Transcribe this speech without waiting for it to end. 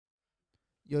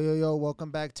Yo,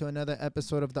 welcome back to another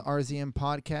episode of the RZM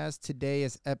podcast. Today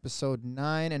is episode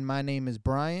 9, and my name is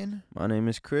Brian. My name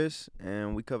is Chris,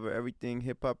 and we cover everything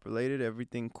hip-hop related,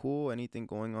 everything cool, anything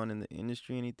going on in the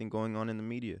industry, anything going on in the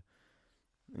media.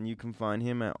 And you can find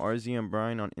him at RZM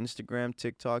Brian on Instagram,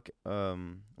 TikTok, what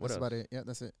That's else? about it. Yeah,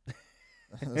 that's it.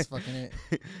 That's fucking it.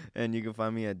 And you can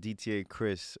find me at DTA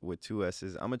Chris with 2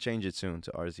 S's. I'm going to change it soon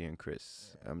to RZM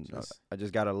Chris. I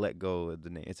just got to let go of the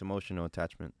name. It's emotional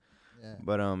attachment. Yeah.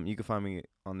 But you can find me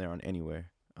on there on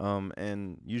anywhere.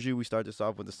 And usually we start this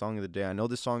off with the song of the day. I know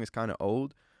this song is kind of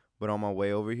old, but on my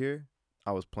way over here,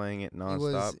 I was playing it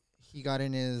nonstop. He got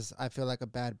in his I feel like a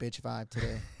bad bitch vibe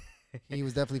today. He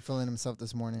was definitely feeling himself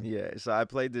this morning. Yeah, so I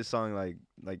played this song like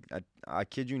I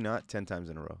kid you not 10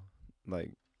 times in a row.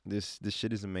 Like this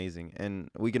shit is amazing. And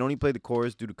we can only play the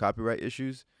chorus due to copyright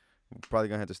issues. We're probably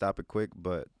going to have to stop it quick,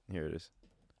 but here it is.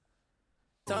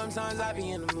 Sometimes I be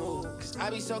in the mood, cause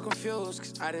I be so confused,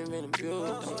 cause I done been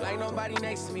abused. Don't like nobody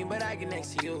next to me, but I get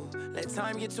next to you. Let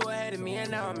time get too ahead of me,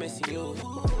 and now I'm missing you.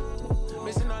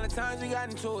 Missing all the times we got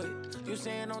into it. You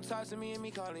saying don't talk to me and me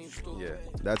calling you stupid. Yeah,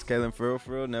 that's Kalen for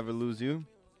real, Never Lose You.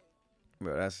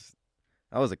 Bro, that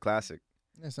was a classic.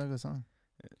 Yeah, it's a good song.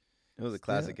 It was a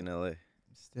classic in L.A.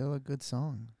 Still a good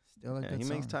song. He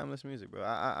makes timeless music, bro.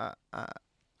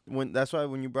 That's why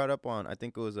when you brought up on, I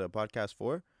think it was a podcast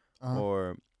 4.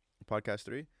 Or podcast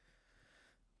 3,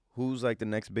 who's like the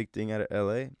next big thing out of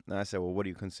LA? And I said, well, what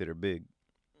do you consider big?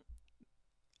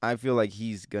 I feel like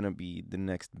he's gonna be the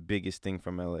next biggest thing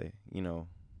from LA, you know,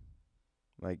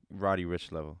 like Roddy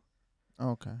Ricch level.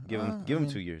 Okay. Give him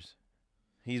 2 years.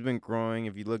 He's been growing.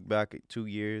 If you look back at 2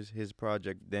 years, his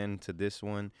project then to this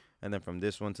one, and then from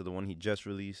this one to the one he just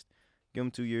released, give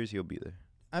him 2 years, he'll be there.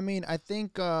 I mean, I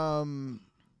think the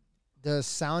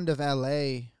sound of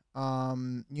LA.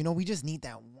 We just need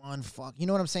that one you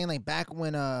know what I'm saying? Like back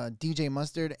when DJ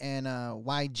Mustard and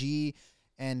YG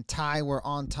and Ty were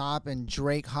on top and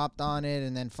Drake hopped on it,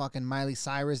 and then fucking Miley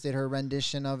Cyrus did her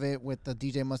rendition of it with the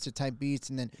DJ Mustard type beats,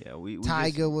 and then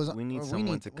Tyga was. We need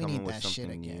someone to come up with that shit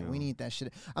something again. new. We need that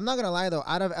shit. I'm not gonna lie though,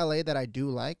 out of LA that I do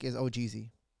like is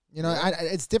OGZ. You know,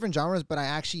 it's different genres, but I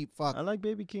actually I like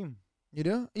Baby Keem. You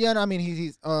do? Yeah, no, I mean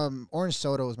he's Orange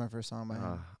Soda was my first song by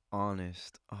him.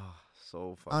 Honest.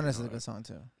 So fucking Honest hard. is a good song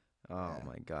too. Oh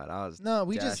my god, I was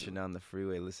dashing down the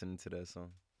freeway listening to that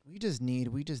song. We just need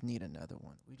another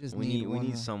one. We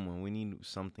need someone. We need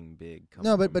something big.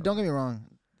 No, but don't get me wrong,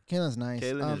 Kalen's nice.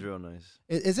 Kalen is real nice.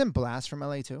 Isn't Blast from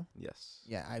LA too? Yes.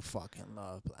 Yeah, I fucking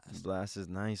love Blast. Blast is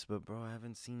nice, but bro, I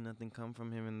haven't seen nothing come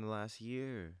from him in the last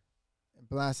year.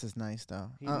 Blast is nice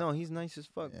though. He's nice as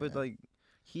fuck, but like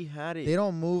he had it. They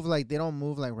don't move like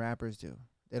rappers do.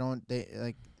 They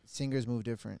like singers move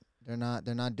different. They're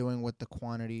not doing what the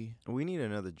quantity. We need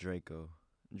another Draco.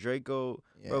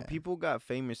 Bro, people got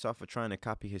famous off of trying to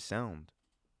copy his sound.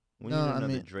 We need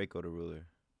another Draco to ruler.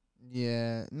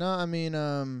 Yeah. No, I mean,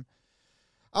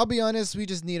 I'll be honest, we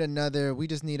just need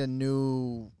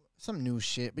some new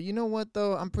shit. But you know what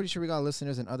though? I'm pretty sure we got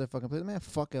listeners in other fucking places. Man,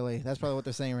 fuck LA. That's probably what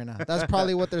they're saying right now. That's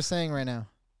probably what they're saying right now.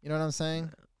 You know what I'm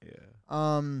saying? Yeah.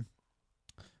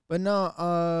 But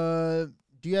no,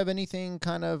 do you have anything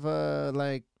kind of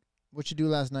like what you do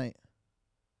last night?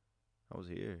 I was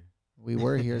here. We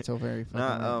were here till very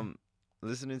fucking late.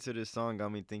 Listening to this song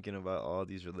got me thinking about all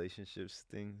these relationships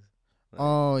things. Like,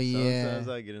 sometimes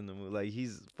I get in the mood. Like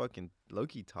he's fucking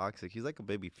low-key toxic. He's like a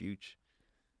baby Fuge.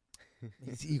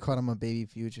 You called him a baby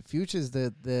Fuge. Fuge is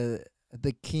the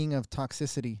king of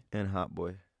toxicity. And Hot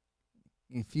Boy.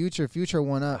 Future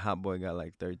one up. Hot Boy got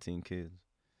like 13 kids.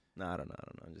 Nah, I don't know.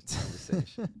 I'm just saying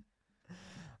shit.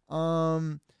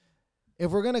 If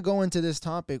we're gonna go into this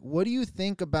topic, what do you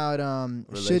think about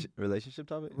relationship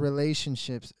topic?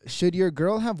 Relationships? Should your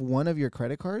girl have one of your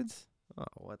credit cards? Oh,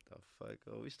 what the fuck?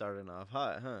 Oh, we starting off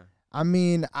hot, huh? I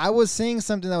mean, I was saying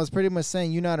something that was pretty much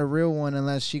saying you're not a real one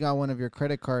unless she got one of your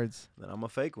credit cards. Then I'm a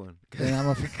fake one.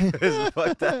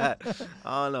 Fuck that.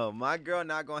 I don't know. My girl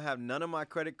not gonna have none of my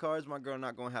credit cards. My girl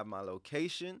not gonna have my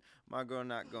location. My girl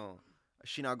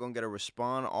she not gonna get a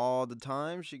respond all the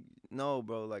time. No,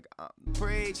 bro. Like,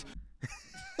 Preach.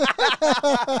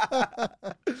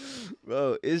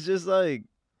 Bro, it's just like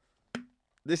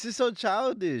this is so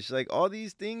childish. Like all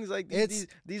these things, like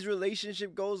these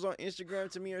relationship goals on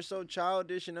Instagram to me are so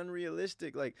childish and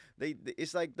unrealistic. Like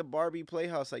it's like the Barbie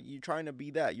playhouse. Like you're trying to be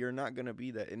that, you're not gonna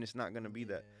be that, and it's not gonna be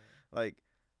that. Like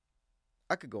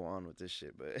I could go on with this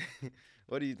shit, but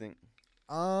what do you think?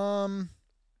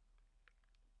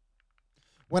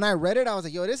 When I read it, I was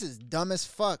like, yo, this is dumb as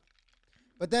fuck.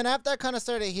 But then after I kind of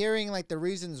started hearing like the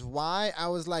reasons why, I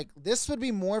was like, this would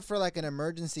be more for like an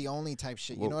emergency only type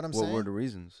shit. You know what I'm saying? What were the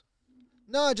reasons?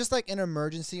 No, just like an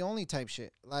emergency only type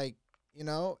shit. Like, you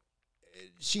know,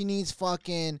 she needs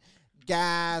fucking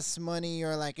gas money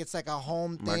or like it's like a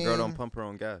home thing. My girl don't pump her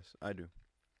own gas. I do.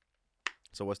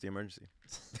 So what's the emergency?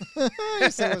 You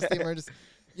said what's the emergency?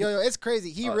 Yo, it's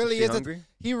crazy. He really is.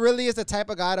 He really is the type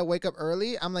of guy to wake up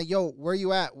early. I'm like, yo, where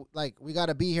you at? Like, we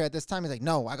gotta be here at this time. He's like,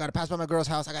 no, I gotta pass by my girl's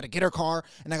house. I gotta get her car,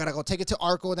 and I gotta go take it to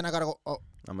Arco. Then I gotta go. Oh,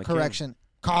 correction,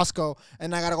 Costco,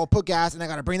 and I gotta go put gas, and I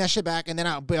gotta bring that shit back, and then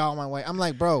I'll be on my way. I'm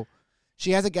like, bro,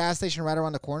 she has a gas station right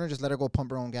around the corner. Just let her go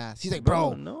pump her own gas. He's like,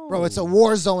 bro, it's a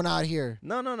war zone out here.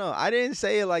 No. I didn't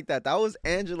say it like that. That was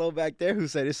Angelo back there who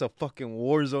said it's a fucking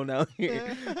war zone out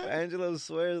here. Angelo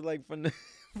swears like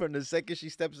from the second she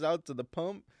steps out to the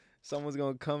pump, someone's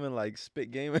gonna come and like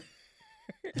spit game.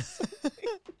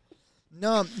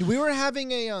 No, we were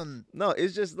having a No,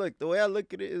 it's just like the way I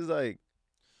look at it is like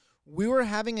we were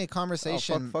having a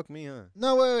conversation. Oh, fuck me, huh?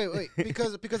 No, wait.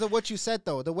 because of what you said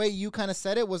though, the way you kind of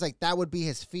said it was like that would be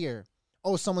his fear.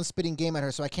 Oh, someone's spitting game at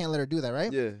her, so I can't let her do that,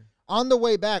 right? Yeah. On the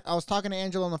way back, I was talking to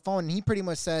Angelo on the phone, and he pretty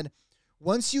much said,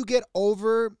 once you get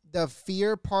over the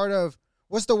fear part of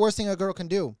what's the worst thing a girl can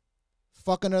do?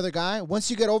 Fuck another guy.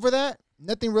 Once you get over that,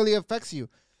 nothing really affects you.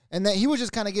 And that he was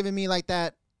just kind of giving me like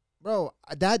that, bro,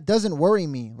 that doesn't worry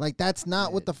me. Like, that's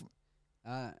not what the...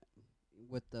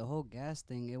 With the whole gas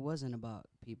thing, it wasn't about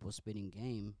people spitting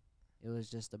game. It was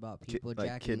just about people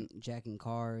jacking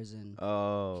cars and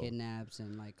kidnaps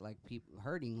and like people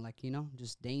hurting, like, you know,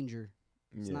 just danger.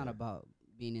 It's not about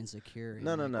being insecure.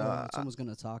 No. Someone's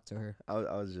gonna talk to her. I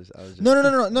was just. No.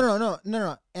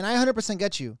 And I 100%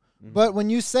 get you. Mm-hmm. But when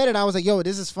you said it, I was like, yo,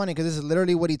 this is funny because this is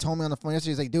literally what he told me on the phone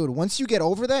yesterday. He's like, dude, once you get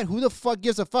over that, who the fuck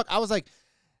gives a fuck? I was like,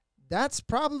 that's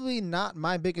probably not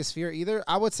my biggest fear either.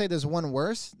 I would say there's one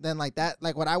worse than like that.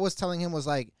 Like what I was telling him was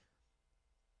like,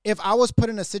 if I was put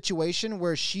in a situation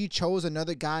where she chose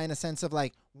another guy in a sense of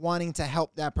like wanting to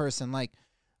help that person, like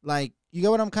you get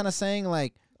what I'm kind of saying?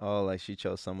 Like, oh, like she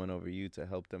chose someone over you to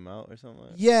help them out or something?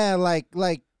 Yeah, like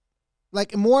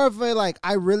more of a like,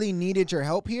 I really needed your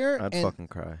help here. I'd fucking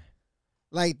cry.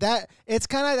 Like that, it's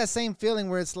kind of that same feeling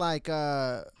where it's like,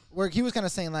 where he was kind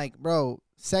of saying like, bro,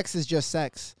 sex is just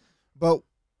sex. But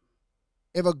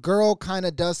if a girl kind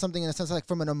of does something in a sense like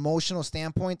from an emotional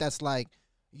standpoint, that's like,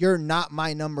 you're not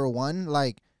my number one.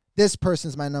 Like this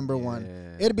person's my number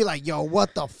one. It'd be like, yo,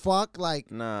 what the fuck?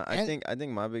 Like, nah, I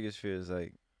think my biggest fear is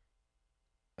like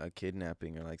a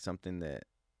kidnapping or like something that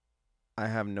I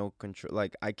have no control.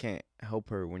 Like I can't help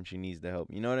her when she needs the help.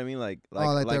 You know what I mean? Like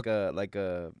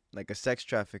a sex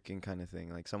trafficking kind of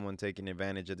thing. Like someone taking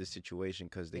advantage of the situation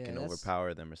because they can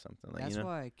overpower them or something. Like, that's you know?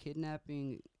 why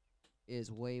kidnapping is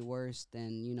way worse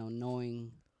than, you know,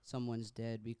 knowing someone's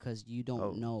dead because you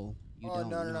don't know.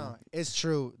 No. It's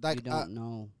true. Like you don't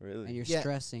know. Really? And you're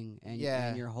stressing and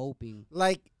you're hoping.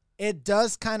 Like it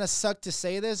does kind of suck to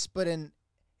say this, but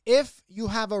if you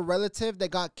have a relative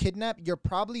that got kidnapped, you're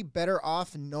probably better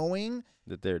off knowing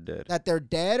that they're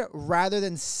dead. Rather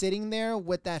than sitting there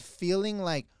with that feeling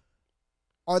like,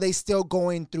 are they still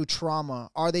going through trauma?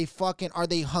 Are they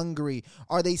hungry?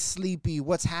 Are they sleepy?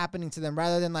 What's happening to them?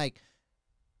 Rather than like,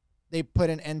 they put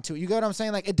an end to it. You get what I'm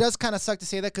saying? Like, it does kind of suck to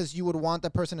say that because you would want the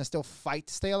person to still fight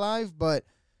to stay alive. But,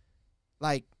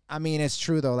 like, I mean, it's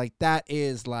true, though. Like, that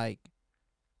is, like,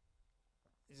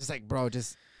 it's just like, bro,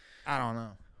 just, I don't know.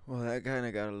 Well, that kind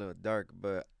of got a little dark,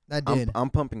 but that did. I'm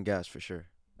pumping gas for sure.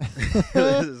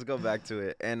 Let's go back to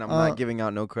it. And I'm not giving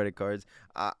out no credit cards.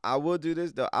 I will do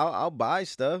this, though. I'll buy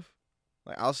stuff.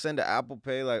 Like, I'll send an Apple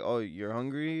Pay, like, oh, you're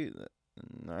hungry?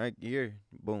 All right, here.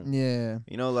 Boom. Yeah.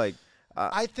 You know, like.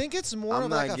 I think it's more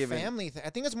of like a family thing.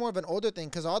 I think it's more of an older thing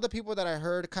because all the people that I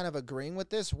heard kind of agreeing with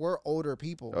this were older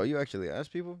people. Oh, you actually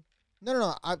asked people?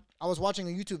 No. I was watching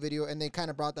a YouTube video and they kind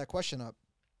of brought that question up.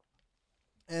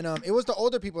 And it was the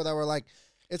older people that were like,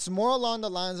 it's more along the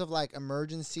lines of like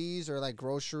emergencies or like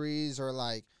groceries or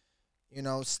like, you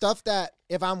know, stuff that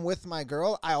if I'm with my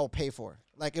girl, I'll pay for.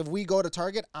 Like if we go to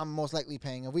Target, I'm most likely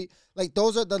paying. If we like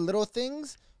those are the little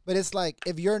things. But it's like,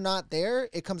 if you're not there,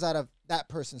 it comes out of that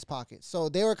person's pocket. So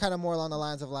they were kind of more along the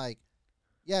lines of like,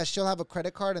 yeah, she'll have a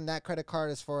credit card, and that credit card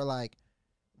is for like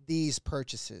these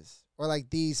purchases or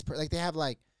like these, like they have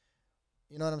like,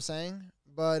 you know what I'm saying?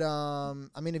 But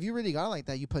I mean, if you really got it like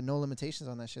that, you put no limitations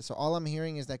on that shit. So all I'm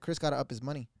hearing is that Chris got to up his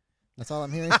money. That's all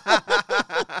I'm hearing.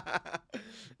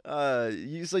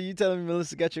 So you telling me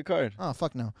Melissa got your card? Oh,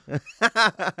 fuck no.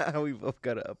 We both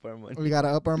gotta up our money. We gotta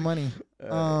up our money.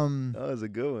 That was a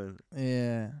good one.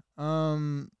 Yeah.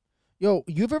 Yo,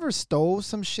 you've ever stole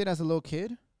some shit as a little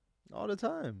kid? All the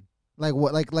time. Like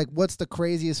what? Like what's the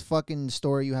craziest fucking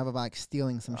story you have about like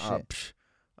stealing some shit?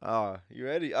 You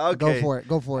ready? Okay. Go for it.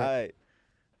 All right.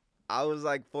 I was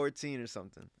like 14 or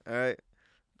something. All right.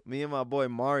 Me and my boy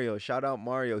Mario, shout out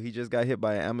Mario. He just got hit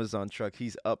by an Amazon truck.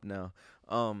 He's up now,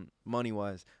 money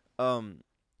wise.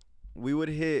 We would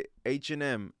hit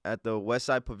H&M at the West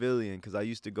Side Pavilion because I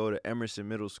used to go to Emerson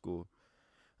Middle School.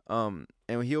 And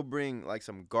he'll bring like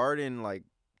some garden like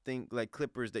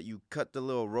clippers that you cut the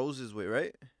little roses with,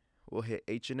 right? We'll hit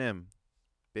H&M,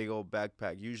 big old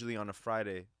backpack. Usually on a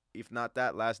Friday, if not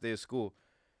that last day of school.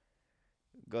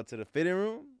 Go to the fitting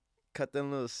room. Cut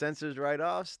them little sensors right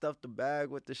off, stuff the bag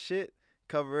with the shit,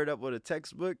 cover it up with a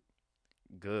textbook.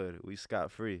 Good. We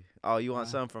scot-free. Oh, you want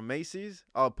something from Macy's?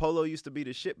 Oh, polo used to be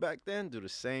the shit back then. Do the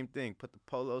same thing. Put the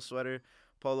polo sweater,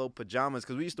 polo pajamas,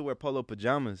 because we used to wear polo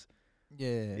pajamas.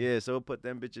 Yeah. Yeah, so we'll put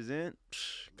them bitches in.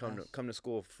 Come to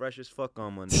school fresh as fuck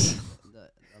on Monday.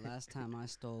 The last time I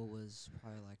stole was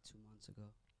probably like 2 months ago.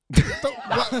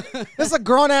 This is a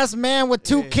grown ass man with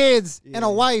 2 kids and a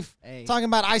wife talking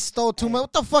about I stole 2 months.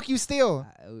 What the fuck you steal?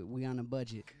 We on a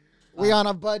budget. We on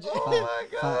a budget. Oh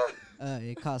my god.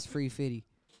 It costs free fitty.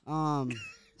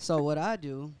 So what I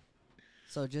do?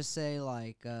 So just say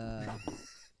like.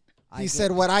 He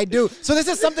said what I do. So this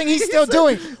is something he's still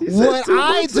doing. What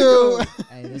I do.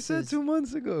 Hey, he said 2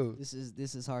 months ago. This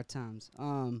is hard times.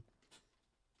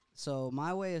 So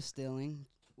my way of stealing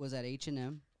was at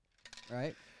H&M,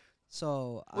 right?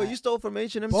 So you stole from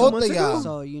H&M 2 both months of y'all. ago?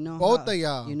 So you know both how, of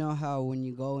y'all. You know how when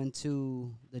you go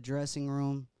into the dressing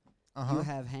room, you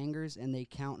have hangers and they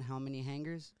count how many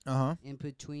hangers. In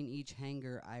between each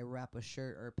hanger, I wrap a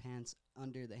shirt or pants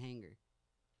under the hanger.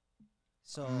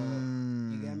 So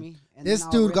you get me? And this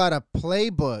dude got a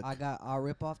playbook. I'll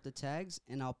rip off the tags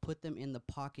and I'll put them in the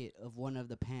pocket of one of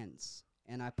the pants,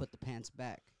 and I put the pants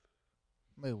back.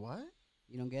 Wait, what?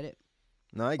 You don't get it?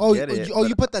 No, I get it.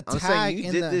 You put the I'm tag saying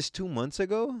in did this 2 months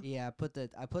ago? Yeah, I put the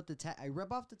tag. I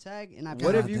rip off the tag and I.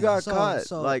 What if you got caught?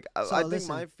 I think listen,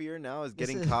 my fear now is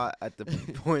getting caught at the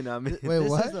point I'm in. Wait,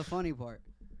 what? This is the funny part.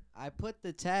 I put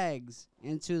the tags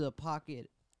into the pocket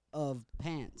of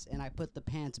pants and I put the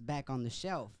pants back on the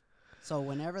shelf. So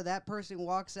whenever that person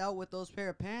walks out with those pair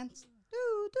of pants,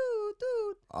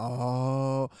 dude.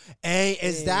 Oh, hey,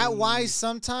 is that why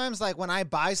sometimes, like, when I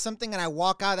buy something and I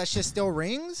walk out, that shit still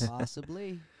rings?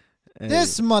 Possibly.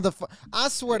 This motherfucker. I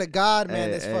swear to God,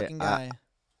 man, this fucking guy.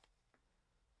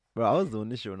 Bro, I was doing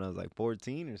this shit when I was like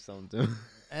 14 or something.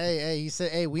 Hey, he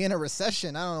said, hey, we in a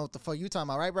recession. I don't know what the fuck you talking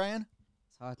about, right, Brian?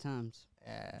 It's hard times.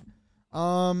 Yeah.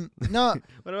 No.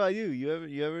 What about you? You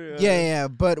ever? Yeah.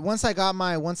 But once I got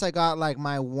like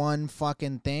my one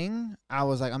fucking thing, I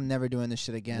was like, I'm never doing this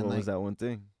shit again. What was that one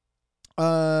thing?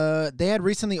 They had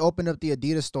recently opened up the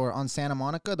Adidas store on Santa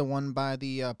Monica, the one by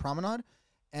the promenade,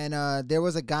 and there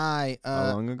was a guy.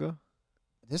 How long ago?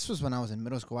 This was when I was in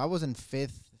middle school. I was in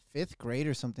fifth grade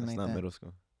or something like that. That's not middle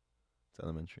school. It's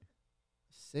elementary.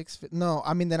 No,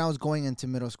 I mean then I was going into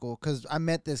middle school because I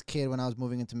met this kid when I was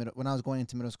going into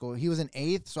middle school. He was in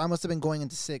 8th, so I must have been going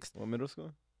into 6th. What middle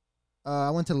school? I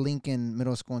went to Lincoln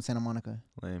Middle School in Santa Monica.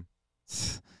 Lame.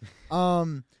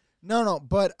 No,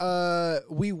 but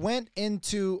we went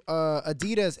into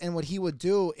Adidas, and what he would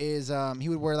do is he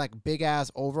would wear like big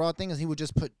ass overall things. He would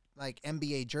just put like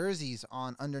NBA jerseys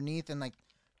on underneath and like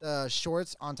the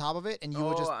shorts on top of it, and you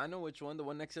would just. I know which one. The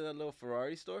one next to that little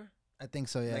Ferrari store. I think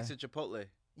so. Yeah. Next to Chipotle.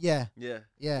 Yeah.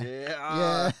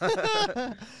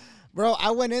 Bro,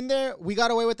 I went in there. We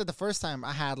got away with it the first time.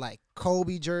 I had like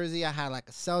Kobe jersey. I had like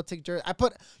a Celtic jersey.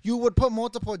 You would put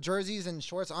multiple jerseys and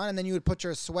shorts on, and then you would put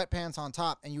your sweatpants on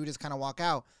top, and you would just kind of walk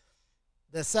out.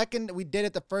 The second we did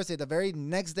it the first day, the very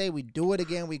next day we do it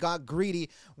again. We got greedy.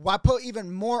 I put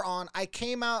even more on. I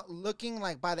came out looking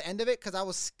like by the end of it, because I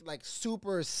was like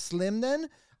super slim then.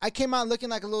 I came out looking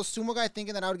like a little sumo guy,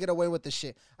 thinking that I would get away with this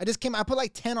shit. I put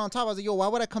like 10 on top. I was like, yo, why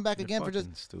would I come back again for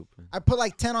just stupid? I put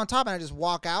like 10 on top and I just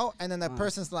walk out, and then that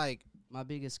person's like, my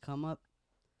biggest come up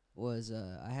was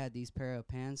I had these pair of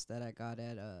pants that I got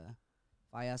at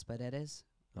Fallas Paredes.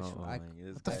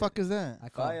 What the fuck is that?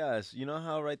 Fallas. You know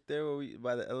how right there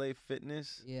by the LA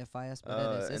Fitness? Yeah, Fallas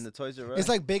Paredes. And the Toys R Us? It's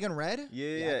like big and red?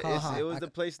 Yeah. It was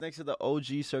the place next to the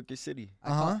OG Circuit City.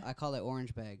 I call it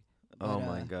Orange Bag. Oh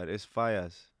my God, it's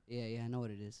Fallas. Yeah, I know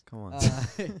what it is. Come on,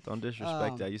 don't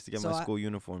disrespect that. I used to get my school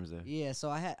uniforms there. Yeah, so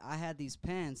I had these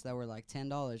pants that were like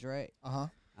 $10, right?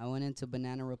 I went into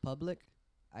Banana Republic.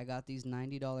 I got these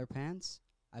 $90 pants.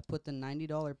 I put the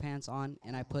 $90 pants on,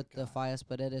 and I put the Fallas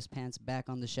Paredes pants back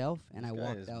on the shelf, and I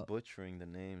walked out. Butchering the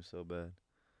name so bad.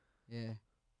 Yeah,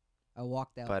 I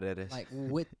walked out Paredes. like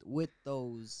with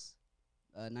those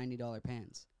 $90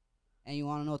 pants. And you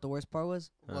want to know what the worst part was?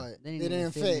 What? They didn't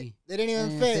even fit. me. They didn't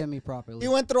even fit me properly. He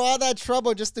went through all that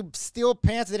trouble just to steal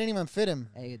pants. They didn't even fit him.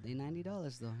 Hey, they $90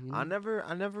 though. You know? I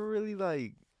never really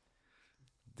like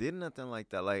did nothing like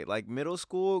that. Like middle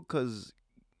school, cause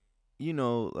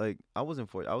like I wasn't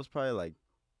for it. I was probably like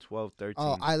 12, 13.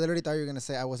 Oh, I literally thought you were gonna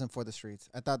say I wasn't for the streets.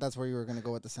 I thought that's where you were gonna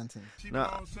go with the sentence.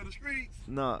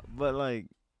 No, but like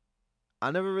I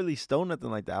never really stole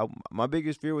nothing like that. My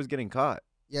biggest fear was getting caught.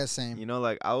 Yeah, same.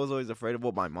 Like I was always afraid of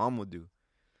what my mom would do.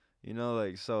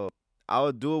 Like so I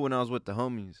would do it when I was with the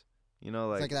homies.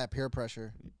 Like it's like that peer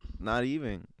pressure. Not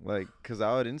even like, cause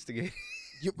I would instigate.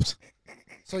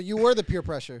 So you were the peer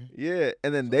pressure. Yeah,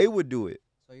 and then they would do it.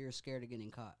 So you're scared of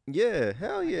getting caught? Yeah,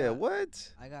 hell yeah.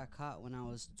 What? I got caught when I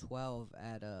was 12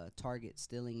 at Target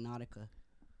stealing Nautica.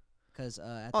 Cause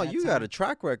you got a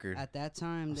track record. At that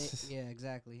time, yeah,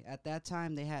 exactly. At that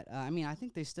time, they had. I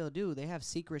think they still do. They have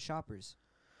secret shoppers,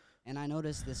 and I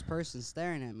noticed this person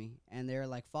staring at me, and they're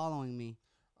like following me.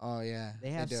 Oh yeah,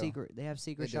 They have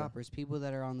secret shoppers, people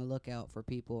that are on the lookout for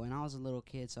people. And I was a little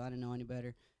kid, so I didn't know any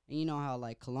better. And you know how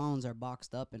like colognes are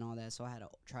boxed up and all that, so I had to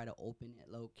try to open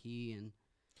it low key and.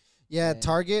 Yeah,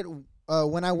 Target.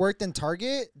 When I worked in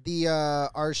Target,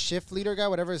 our shift leader guy,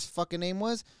 whatever his fucking name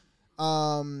was,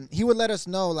 he would let us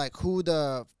know like who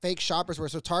the fake shoppers were.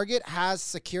 So Target has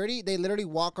security. They literally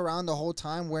walk around the whole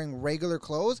time wearing regular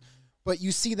clothes, but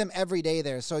you see them every day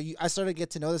there. So I started to get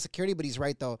to know the security, but he's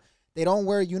right though. They don't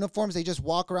wear uniforms. They just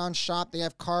walk around shop. They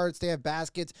have carts. They have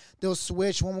baskets. They'll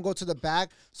switch. One will go to the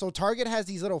back. So Target has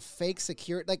these little fake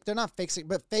security, like they're not fake,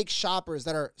 but fake shoppers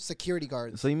that are security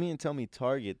guards. So you mean to tell me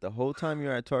Target, the whole time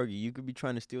you're at Target, you could be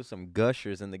trying to steal some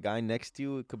Gushers and the guy next to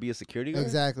you could be a security guard?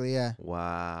 Exactly, yeah.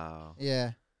 Wow.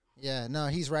 Yeah. Yeah, no,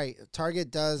 he's right.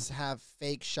 Target does have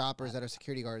fake shoppers that are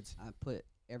security guards. I put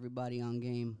everybody on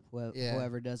game,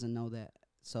 whoever doesn't know that.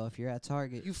 So if you're at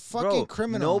Target, you fucking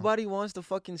criminal. Nobody wants to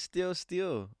fucking steal.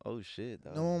 Oh shit.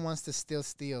 Dog. No one wants to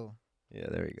steal. Yeah,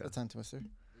 there you go. That's on Twister. Did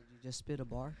you just spit a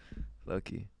bar?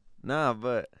 Lucky. Nah,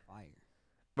 but fire.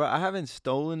 Bro, I haven't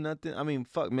stolen nothing. I mean,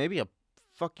 maybe a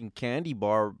fucking candy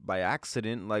bar by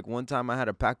accident. Like one time I had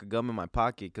a pack of gum in my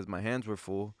pocket because my hands were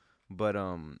full, but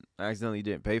I accidentally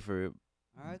didn't pay for it.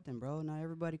 All right then, bro. Not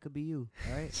everybody could be you.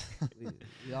 All right.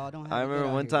 we all don't have. I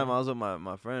remember one time I was with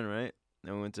my friend, right?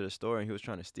 And we went to the store and he was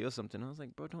trying to steal something. I was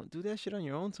like, bro, don't do that shit on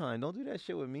your own time. Don't do that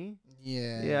shit with me.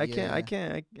 Yeah. I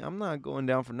can't. I'm not going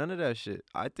down for none of that shit.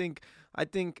 I think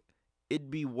it'd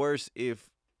be worse if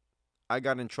I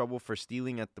got in trouble for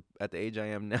stealing at the age I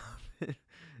am now. I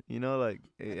don't know,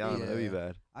 it'd be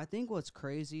bad. I think what's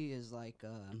crazy is like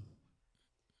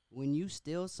when you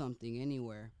steal something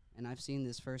anywhere, and I've seen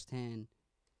this firsthand,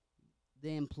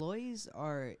 the employees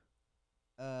are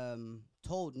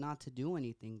told not to do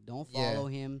anything. Don't follow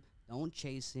him. Don't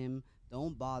chase him.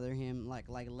 Don't bother him. Like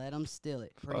let him steal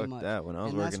it. Pretty much. That when I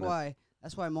was working.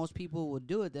 That's why most people will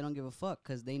do it. They don't give a fuck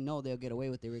because they know they'll get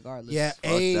away with it regardless. Yeah,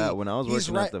 fuck that. When I was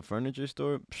working at the furniture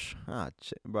store,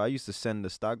 bro, I used to send the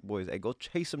stock boys, hey, go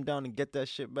chase him down and get that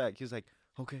shit back. He was like,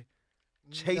 okay.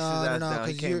 Chase his ass down.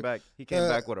 He came back. He came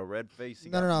back with a red face.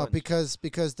 No, because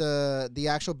the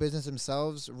actual business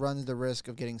themselves runs the risk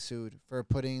of getting sued for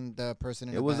putting the person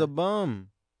in. It was a bum.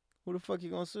 Who the fuck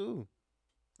you gonna sue?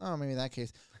 Oh, maybe in that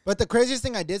case. But the craziest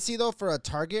thing I did see though for a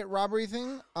Target robbery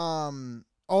thing,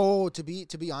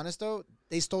 to be honest though,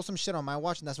 they stole some shit on my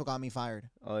watch and that's what got me fired.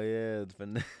 Oh yeah,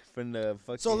 from the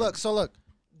fucking. So look.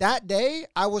 That day,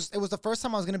 it was the first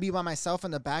time I was going to be by myself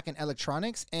in the back in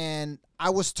electronics, and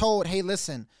I was told, hey,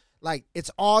 listen, like,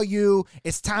 it's all you.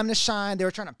 It's time to shine. They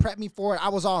were trying to prep me for it. I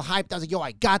was all hyped. I was like, yo,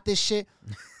 I got this shit.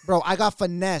 Bro, I got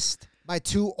finessed by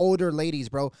two older ladies,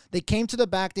 bro. They came to the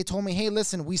back. They told me, hey,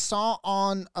 listen, we saw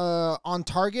on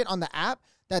Target, on the app,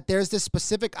 that there's this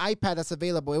specific iPad that's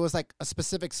available. It was like a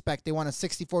specific spec. They wanted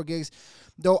 64 gigs.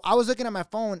 Though I was looking at my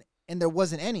phone, and there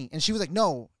wasn't any. And she was like,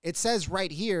 no, it says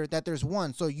right here that there's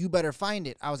one, so you better find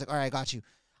it. I was like, all right, I got you.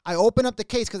 I open up the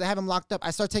case because I have them locked up.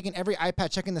 I start taking every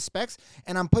iPad, checking the specs,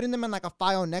 and I'm putting them in like a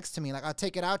file next to me. Like, I'll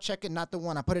take it out, check it, not the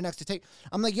one. I put it next to tape.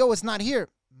 I'm like, yo, it's not here.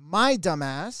 My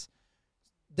dumbass,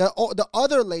 the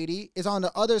other lady is on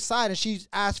the other side, and she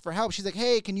asked for help. She's like,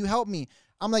 hey, can you help me?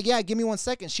 I'm like, yeah, give me 1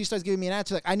 second. She starts giving me an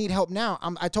answer like, I need help now.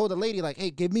 I told the lady, like,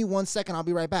 hey, give me 1 second. I'll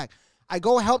be right back. I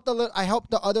help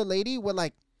the other lady with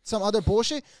like some other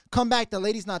bullshit. Come back, the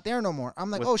lady's not there no more.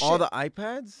 I'm like, with oh shit. All the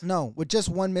iPads? No, with just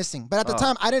one missing. But at the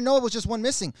time, I didn't know it was just one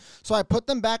missing. So I put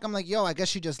them back. I'm like, yo, I guess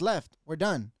she just left. We're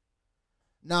done.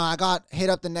 No, I got hit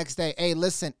up the next day. Hey,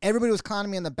 listen, everybody was clowning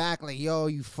me in the back like, yo,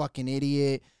 you fucking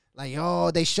idiot. Like,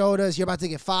 yo, they showed us. You're about to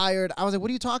get fired. I was like,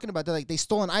 what are you talking about? They're like, they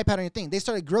stole an iPad on your thing. They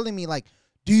started grilling me like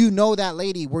do you know that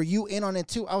lady? Were you in on it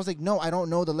too? I was like, no, I don't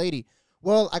know the lady.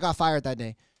 Well, I got fired that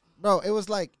day. Bro, it was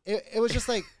like, it was just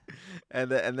like. And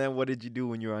then what did you do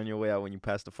when you were on your way out when you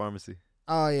passed the pharmacy?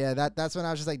 Oh, yeah, that's when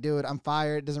I was just like, dude, I'm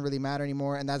fired. It doesn't really matter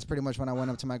anymore. And that's pretty much when I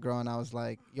went up to my girl and I was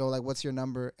like, yo, like, what's your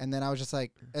number? And then I was just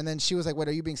like, and then she was like, wait,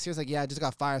 are you being serious? Like, yeah, I just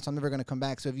got fired, so I'm never going to come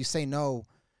back. So if you say no,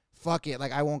 fuck it.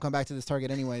 Like, I won't come back to this Target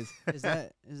anyways. Is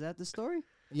that the story?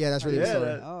 Yeah, that's really the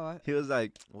story. He was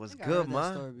like, what's good,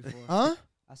 man? Huh?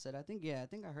 I said, I think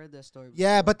I heard that story before.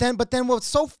 Yeah, but then what's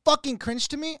so fucking cringe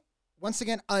to me, once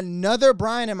again, another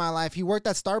Brian in my life. He worked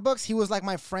at Starbucks. He was like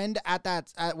my friend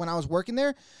when I was working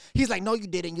there. He's like, no, you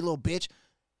didn't, you little bitch.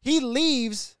 He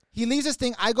leaves this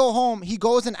thing. I go home. He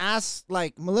goes and asks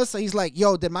like Melissa. He's like,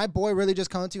 yo, did my boy really just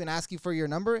come to you and ask you for your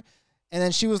number? And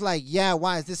then she was like, yeah,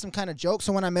 why? Is this some kind of joke?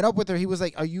 So when I met up with her, he was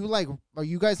like, are you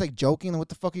guys like joking? What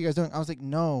the fuck are you guys doing? I was like,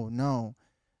 no.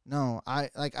 I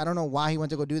don't know why he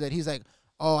went to go do that. He's like,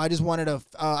 oh, I just wanted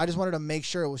to make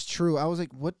sure it was true. I was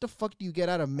like, what the fuck do you get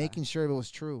out of making sure it was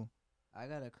true? I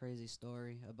got a crazy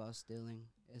story about stealing.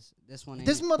 This one.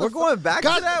 We're going back to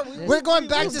that. We're going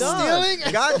back to stealing.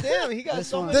 God damn, he got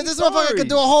so many This motherfucker could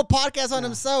do a whole podcast on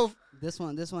himself. This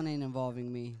one ain't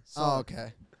involving me. So,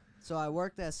 okay. So I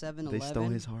worked at 7-Eleven. They stole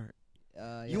his heart.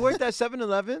 Yeah. You worked at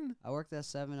 7-Eleven? I worked at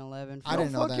 7-Eleven. I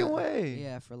didn't know that. No fucking way.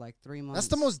 Yeah, for like 3 months. That's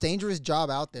the most dangerous job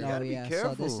out there. No, You gotta be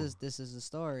careful. So this is the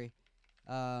story.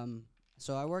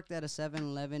 So I worked at a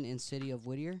 7-Eleven in city of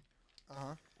Whittier,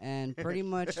 and pretty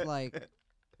much like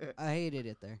I hated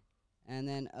it there. And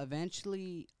then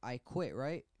eventually I quit.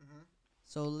 Right.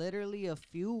 So literally a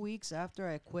few weeks after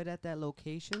I quit at that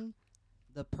location,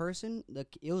 the person,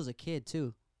 it was a kid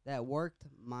too, that worked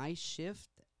my shift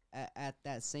at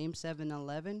that same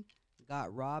 7-Eleven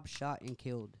got robbed, shot, and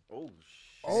killed.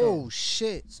 Oh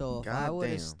shit! So if I would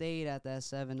have stayed at that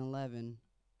 7-Eleven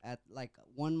at like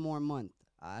one more month,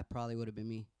 I probably would have been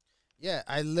me. Yeah,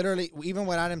 I literally, even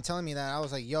without him telling me that, I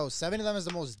was like, yo, 7-Eleven is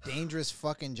the most dangerous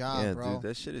fucking job, bro. Yeah, dude,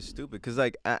 that shit is stupid. Because,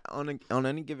 like, on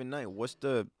any given night, what's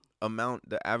the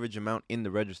average amount in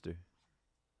the register?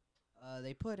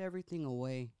 They put everything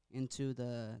away into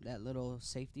that little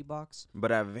safety box.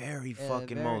 But at very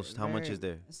fucking most, how much is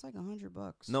there? It's like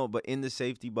 $100. No, but in the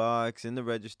safety box, in the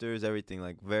registers, everything,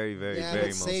 like very, very, very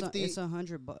most. Safety. It's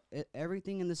 $100.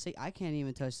 Everything in the safe. I can't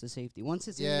even touch the safety. Once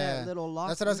it's in that little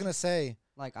locker. That's what I was gonna say.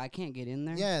 Like I can't get in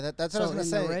there. Yeah, that's what I was gonna say.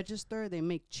 So in the register, they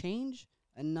make change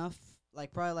enough.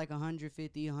 Like probably like $150,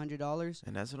 $100.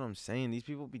 And that's what I'm saying. These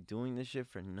people be doing this shit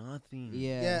for nothing.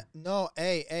 Yeah. Yeah. No.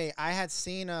 Hey. I had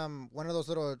seen one of those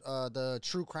little the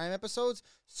true crime episodes.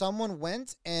 Someone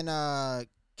went and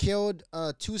killed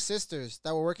 2 sisters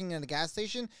that were working in a gas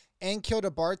station and killed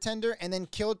a bartender and then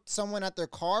killed someone at their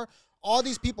car. All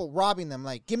these people robbing them.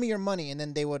 Like, give me your money, and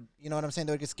then they would, you know what I'm saying?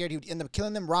 They would get scared. He would end up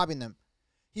killing them, robbing them.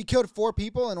 He killed 4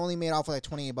 people and only made off with like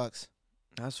 $28.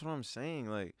 That's what I'm saying.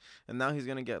 Like, and now he's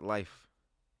gonna get life.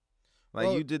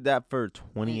 Like, you did that for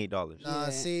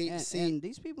 $28. See, and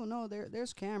these people know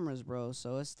there's cameras, bro.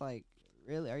 So it's like,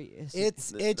 really,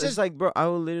 it's just like, bro, I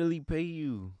will literally pay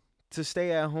you to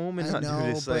stay at home and not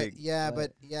do this. But like,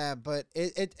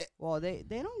 it well, they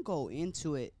don't go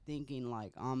into it thinking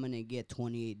like I'm gonna get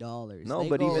 $28. No,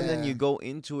 but even then, you go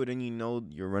into it and you know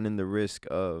you're running the risk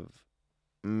of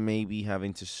maybe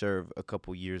having to serve a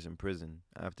couple years in prison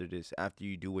after this, after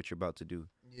you do what you're about to do.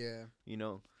 Yeah. You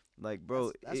know, like,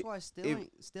 bro. That's why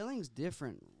stealing's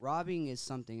different. Robbing is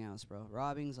something else, bro.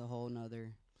 Robbing's a whole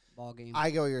nother ball game. I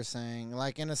get what you're saying.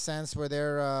 Like, in a sense where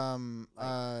they're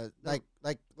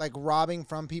like robbing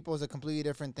from people is a completely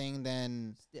different thing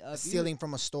than stealing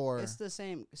from a store. It's the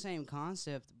same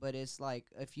concept, but it's like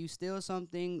if you steal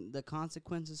something, the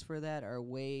consequences for that are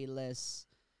way less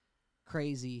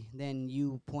crazy than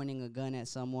you pointing a gun at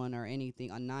someone or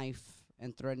anything, a knife,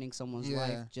 and threatening someone's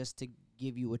life just to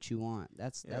give you what you want.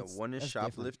 That's one is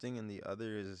shoplifting different. and the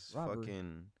other is robbery.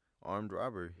 Fucking armed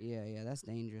robbery. Yeah, that's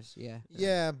dangerous.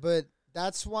 Yeah, but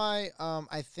that's why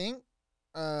I think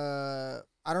I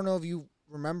don't know if you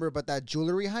remember, but that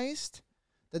jewelry heist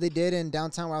that they did in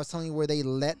downtown where I was telling you, where they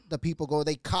let the people go,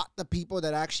 they caught the people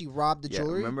that actually robbed the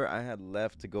jewelry. Remember I had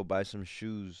left to go buy some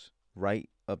shoes right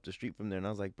up the street from there, and I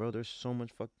was like, bro, there's so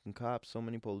much fucking cops, so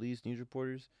many police, news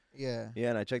reporters. Yeah,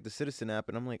 and I checked the Citizen app,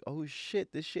 and I'm like, oh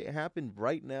shit, this shit happened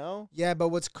right now. Yeah, but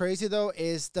what's crazy though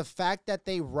is the fact that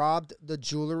they robbed the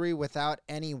jewelry without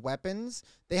any weapons.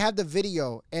 They have the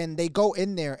video, and they go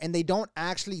in there, and they don't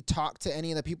actually talk to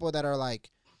any of the people that are like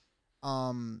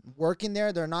working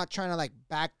there. They're not trying to like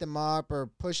back them up or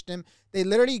push them. They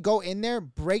literally go in there,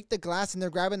 break the glass, and they're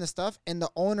grabbing the stuff, and the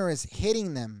owner is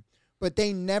hitting them but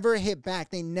they never hit back.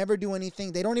 They never do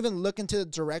anything. They don't even look into the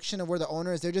direction of where the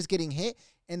owner is. They're just getting hit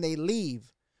and they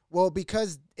leave. Well,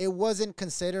 because it wasn't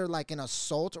considered like an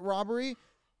assault robbery,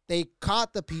 they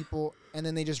caught the people and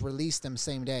then they just released them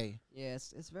same day. Yeah,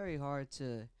 it's very hard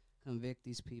to convict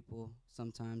these people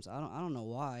sometimes. I don't know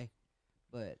why,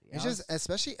 but it's just,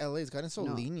 especially LA, it's gotten so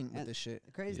lenient with this shit.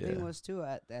 The crazy thing was too,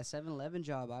 at that 7-Eleven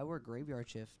job, I worked graveyard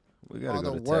shift. We gotta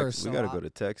go to Texas. We gotta go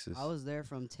to Texas. I was there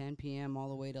from 10 p.m. all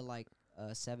the way to like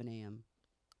 7 a.m.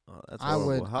 Oh, that's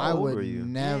horrible. How old were you?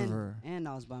 Never. And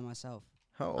I was by myself.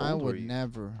 How old I would were you?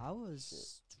 never. I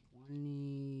was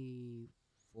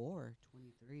 24,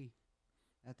 23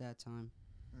 at that time.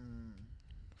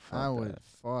 I would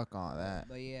fuck all that.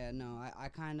 But yeah, no, I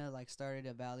kind of like started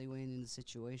evaluating the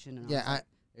situation, and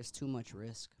there's too much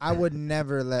risk. I would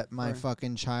never let my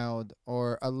fucking child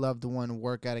or a loved one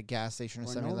work at a gas station or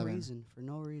 7-Eleven. For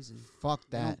no reason. Fuck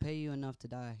that. They don't pay you enough to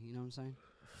die. You know what I'm saying?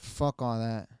 Fuck all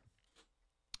that.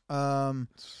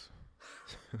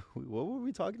 What were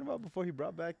we talking about before he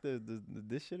brought back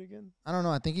this shit again? I don't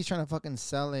know. I think he's trying to fucking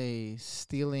sell a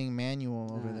stealing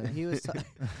manual over there. He was.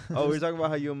 Oh, we were talking about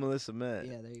how you and Melissa met.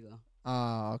 Yeah, there you go.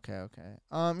 Oh, okay.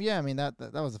 Yeah, I mean that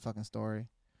was a fucking story.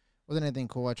 Wasn't anything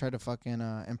cool. I tried to fucking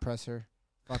impress her.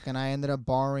 Fucking, I ended up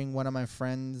borrowing one of my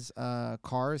friend's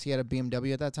cars. He had a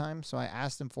BMW at that time, so I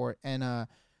asked him for it. And the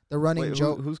running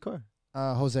joke. Whose car?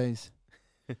 Jose's.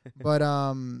 But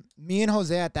me and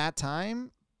Jose at that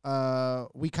time,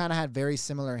 we kind of had very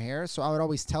similar hair, so I would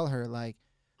always tell her like,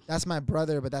 "That's my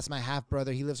brother, but that's my half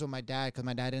brother. He lives with my dad because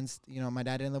my dad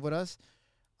didn't live with us."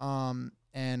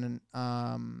 And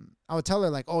I would tell her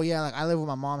like, "Oh yeah, like I live with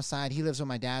my mom's side. He lives with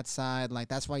my dad's side. Like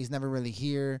that's why he's never really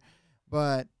here."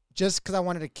 But just because I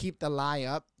wanted to keep the lie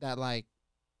up that like,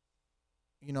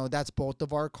 that's both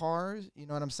of our cars. You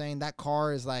know what I'm saying? That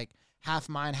car is like half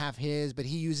mine, half his, but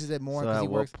he uses it more. So at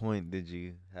what point did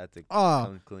you have to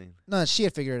come clean? No, she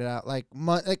had figured it out. Like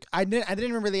I didn't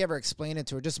even really ever explain it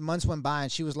to her. Just months went by,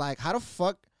 and she was like, "How the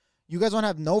fuck you guys don't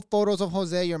have no photos of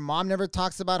Jose? Your mom never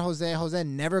talks about Jose. Jose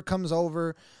never comes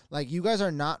over. Like you guys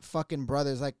are not fucking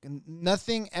brothers. Like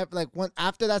nothing. Like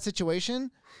after that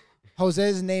situation."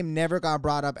 Jose's name never got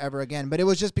brought up ever again. But it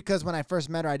was just because when I first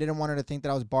met her, I didn't want her to think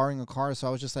that I was borrowing a car. So I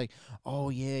was just like, "Oh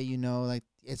yeah, like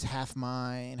it's half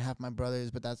mine, half my brother's."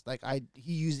 But that's like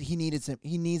he needs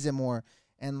it more,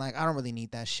 and like I don't really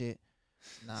need that shit.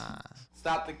 Nah.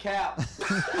 Stop the cap.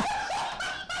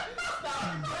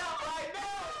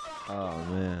 Oh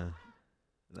man,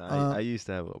 I used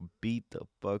to have a beat the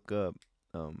fuck up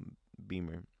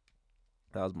Beamer.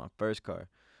 That was my first car.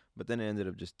 But then it ended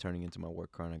up just turning into my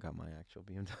work car, and I got my actual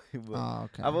BMW. But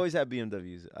okay. I've always had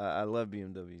BMWs. I love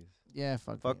BMWs. Yeah,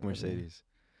 fuck Mercedes.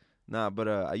 Nah, but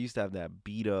I used to have that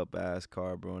beat up ass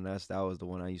car, bro, and that was the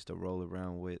one I used to roll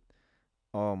around with.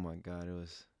 Oh my god, it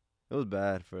was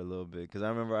bad for a little bit because I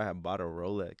remember I had bought a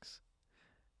Rolex,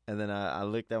 and then I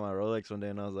looked at my Rolex one day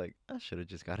and I was like, I should have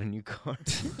just got a new car.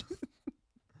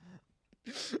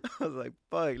 I was like,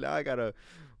 fuck, now I gotta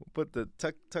put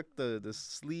tuck the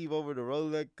sleeve over the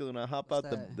Rolex when I hop out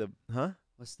the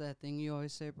What's that thing you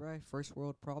always say, bro? First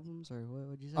world problems, or what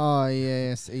would you say? Oh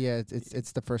yeah, it's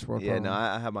the first world problem. Yeah, no,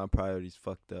 I had my priorities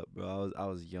fucked up, bro. I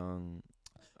was young.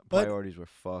 Priorities were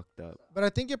fucked up. But I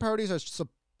think your priorities are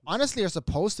honestly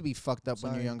supposed to be fucked up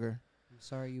when you're younger. I'm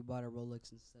sorry you bought a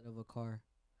Rolex instead of a car.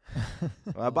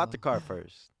 Well, I bought the car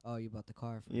first. Oh, you bought the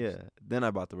car first. Yeah, then I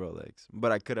bought the Rolex.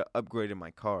 But I could have upgraded my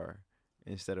car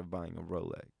instead of buying a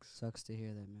Rolex. Sucks to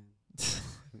hear that, man.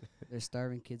 There's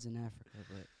starving kids in Africa,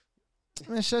 but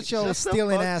man, shut your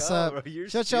stealing ass up.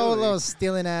 Shut your little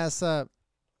stealing ass up.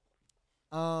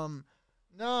 No,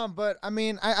 but I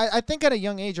mean, I think at a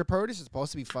young age, your priorities are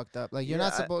supposed to be fucked up. Like you're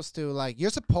not supposed to you're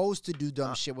supposed to do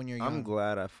dumb shit when you're young. I'm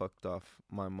glad I fucked off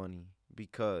my money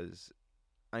because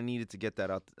I needed to get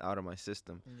that out of my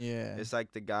system. Yeah. It's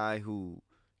like the guy who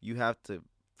you have to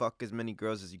fuck as many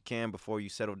girls as you can before you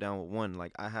settle down with one.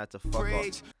 Like I had to fuck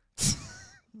off.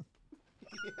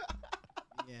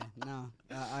 Yeah, no,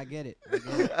 I get it.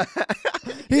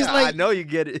 He's like, I know you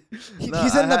get it.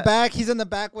 He's in the back. He's in the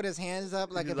back with his hands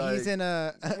up, like he's in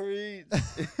a.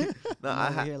 No,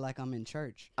 I'm over here like I'm in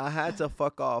church. I had to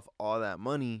fuck off all that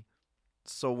money,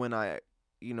 so when I,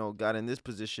 got in this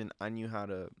position, I knew how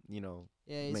to,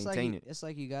 maintain it. It's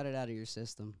like you got it out of your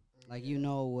system. Like you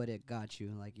know what it got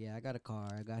you. Like I got a car,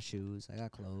 I got shoes, I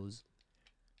got clothes.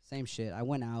 Same shit. I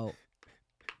went out.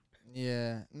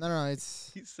 Yeah. No,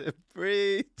 it's. He said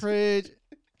preach. Better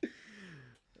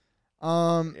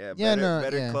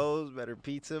clothes, better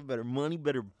pizza, better money,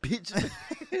 better bitch.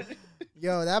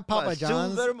 Yo, that Papa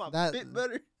John's,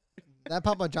 better. That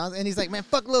Papa John's, and he's like, man,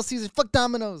 fuck Little Caesars, fuck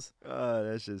Domino's.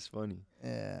 That's just funny.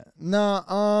 Yeah.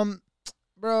 No,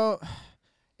 bro,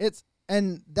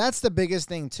 and that's the biggest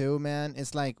thing too, man.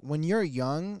 It's like when you're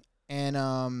young, and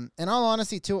in all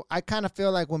honesty too, I kind of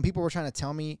feel like when people were trying to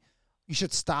tell me you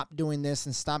should stop doing this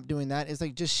and stop doing that, it's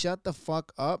like, just shut the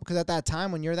fuck up. Because at that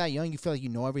time, when you're that young, you feel like you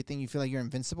know everything. You feel like you're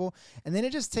invincible. And then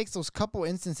it just takes those couple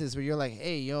instances where you're like,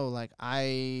 hey, yo, like,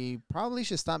 I probably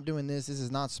should stop doing this. This is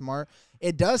not smart.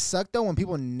 It does suck, though, when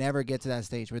people never get to that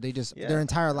stage where they just, their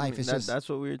entire life is just. That's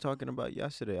what we were talking about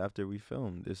yesterday after we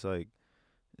filmed. It's like,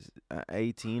 at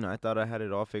 18, I thought I had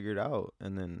it all figured out.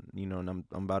 And then, and I'm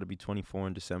about to be 24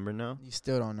 in December now. You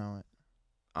still don't know it.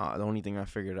 The only thing I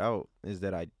figured out is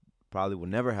that I probably will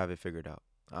never have it figured out.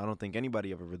 I don't think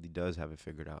anybody ever really does have it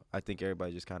figured out. I think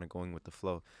everybody's just kind of going with the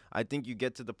flow. I think you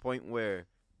get to the point where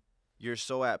you're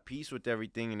so at peace with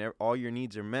everything and all your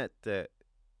needs are met that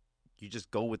you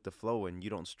just go with the flow and you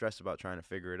don't stress about trying to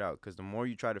figure it out. Because the more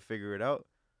you try to figure it out,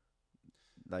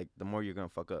 like, the more you're going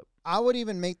to fuck up. I would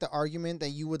even make the argument that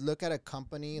you would look at a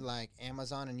company like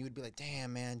Amazon and you would be like,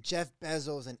 damn, man, Jeff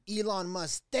Bezos and Elon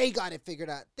Musk, they got it figured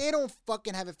out. They don't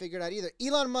fucking have it figured out either.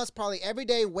 Elon Musk probably every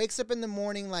day wakes up in the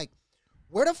morning like,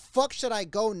 where the fuck should I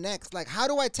go next? Like, how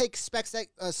do I take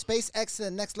SpaceX to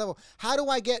the next level? How do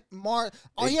I get Mars?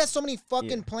 Oh, he has so many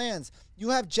fucking plans.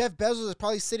 You have Jeff Bezos is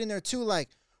probably sitting there too like,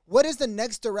 what is the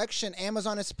next direction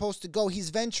Amazon is supposed to go? He's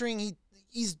venturing,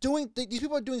 He's doing, these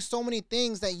people are doing so many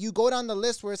things that you go down the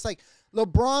list where it's like,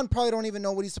 LeBron probably don't even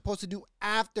know what he's supposed to do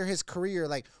after his career.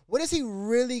 Like, what is he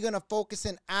really going to focus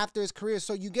in after his career?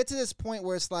 So you get to this point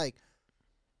where it's like,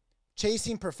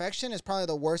 chasing perfection is probably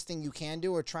the worst thing you can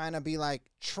do, or trying to be like,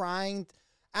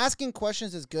 asking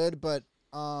questions is good, but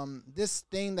this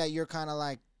thing that you're kind of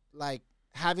like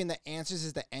having the answers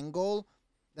is the end goal.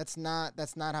 That's not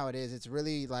how it is. It's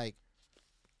really like,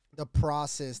 the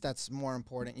process that's more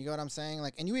important. You know what I'm saying?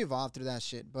 Like, and you evolve through that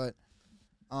shit, but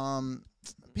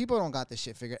people don't got this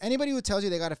shit figured. Anybody who tells you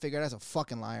they got to figure it out is a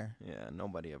fucking liar. Yeah,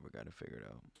 nobody ever got it figured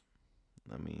out.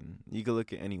 I mean, you could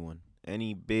look at anyone,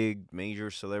 any big major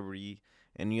celebrity,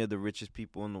 any of the richest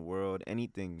people in the world,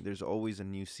 anything. There's always a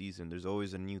new season. There's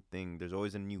always a new thing. There's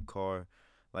always a new car.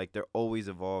 Like, they're always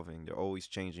evolving. They're always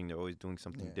changing. They're always doing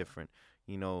something different.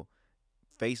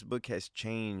 Facebook has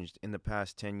changed in the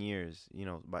past 10 years,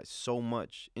 by so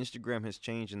much. Instagram has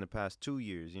changed in the past 2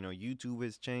 years. YouTube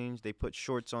has changed. They put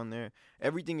shorts on there.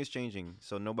 Everything is changing,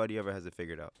 so nobody ever has it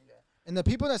figured out. Yeah. And the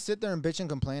people that sit there and bitch and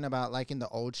complain about liking the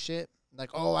old shit, like,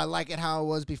 oh, I like it how it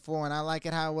was before, and I like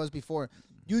it how it was before.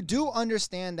 You do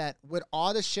understand that with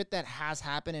all the shit that has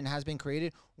happened and has been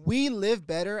created, we live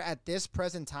better at this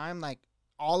present time, like,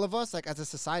 all of us, like, as a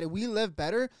society, we live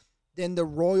better than the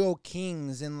royal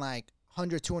kings in, like,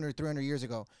 100, 200, 300 years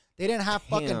ago. They didn't have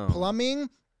fucking plumbing.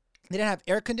 They didn't have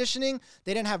air conditioning.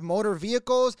 They didn't have motor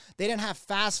vehicles. They didn't have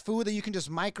fast food that you can just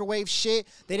microwave shit.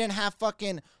 They didn't have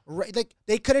fucking, like,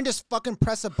 they couldn't just fucking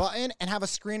press a button and have a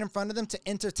screen in front of them to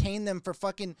entertain them for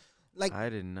fucking, like. I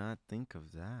did not think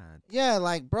of that. Yeah,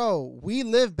 like, bro, we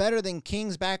live better than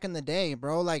kings back in the day,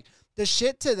 bro. Like, the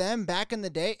shit to them back in the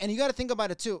day, and you got to think about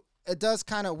it too. It does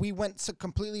kind of, we went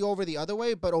completely over the other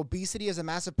way, but obesity is a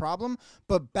massive problem.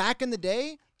 But back in the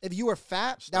day, if you were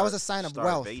fat, that was a sign of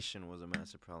wealth. Starvation was a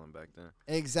massive problem back then.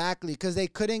 Exactly, because they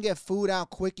couldn't get food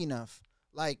out quick enough.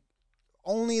 Like,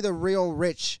 only the real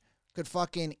rich could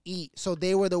fucking eat. So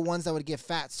they were the ones that would get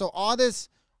fat. So all this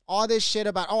shit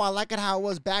about, oh, I like it how it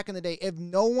was back in the day. If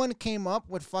no one came up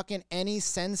with fucking any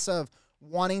sense of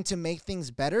wanting to make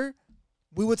things better,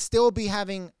 we would still be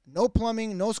having no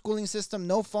plumbing, no schooling system,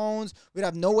 no phones. We'd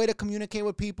have no way to communicate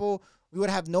with people. We would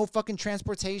have no fucking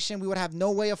transportation. We would have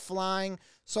no way of flying.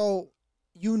 So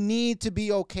you need to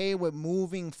be okay with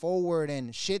moving forward,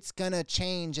 and shit's gonna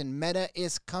change, and meta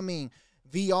is coming.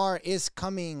 VR is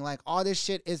coming. Like, all this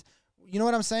shit is, you know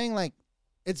what I'm saying? Like,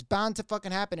 it's bound to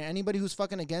fucking happen. And anybody who's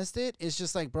fucking against it is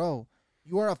just like, bro,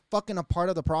 you are a part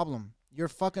of the problem. You're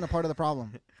fucking a part of the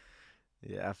problem.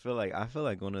 Yeah, I feel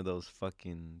like one of those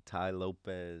fucking Ty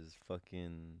Lopez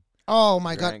fucking. Oh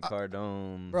my Grant God,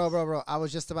 Cardone. Bro!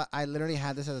 I literally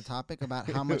had this as a topic about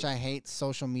how much I hate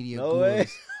social media. No way,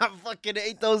 I fucking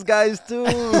hate those guys too.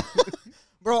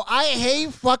 Bro, I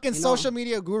hate fucking social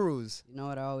media gurus. You know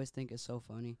what I always think is so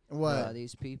funny? What?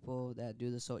 These people that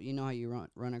do the you know how you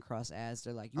run across ads?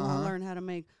 They're like, you want to learn how to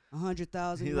make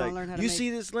 100,000. You want to learn how to make. You see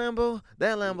this Lambo?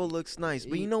 That Lambo looks nice,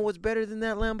 but you know what's better than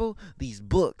that Lambo? These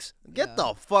books. Get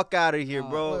the fuck out of here,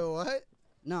 bro. Wait, what?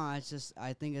 No, it's just,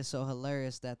 I think it's so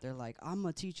hilarious that they're like, I'm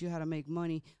gonna teach you how to make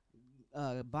money.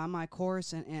 Buy my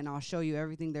course and I'll show you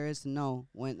everything there is to know.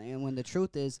 When the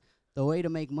truth is, the way to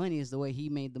make money is the way he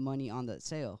made the money on the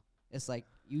sale. It's like,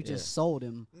 You just sold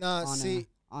him. No,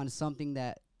 on something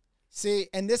that. See,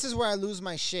 and this is where I lose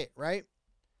my shit, right?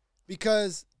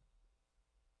 Because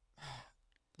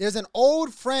there's an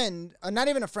old friend, not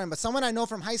even a friend, but someone I know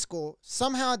from high school.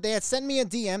 Somehow they had sent me a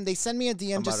DM. They sent me a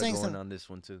DM just saying something. On this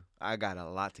one too. I got a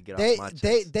lot to get off my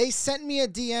chest. They sent me a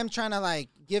DM trying to like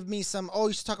give me some. Oh,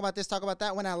 you should talk about this, talk about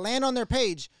that. When I land on their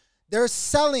page, they're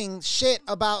selling shit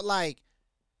about like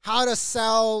how to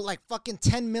sell like fucking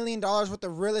 $10 million worth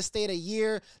of real estate a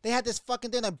year. They had this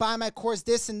fucking thing like buy my course,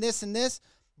 this and this and this.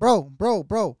 Bro.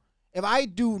 If I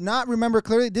do not remember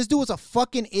clearly, this dude was a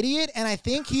fucking idiot, and I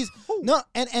think he's no,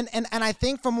 and I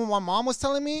think from what my mom was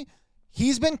telling me,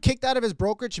 he's been kicked out of his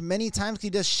brokerage many times because he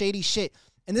does shady shit.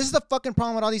 And this is the fucking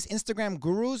problem with all these Instagram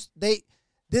gurus.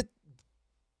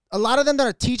 A lot of them that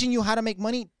are teaching you how to make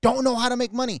money don't know how to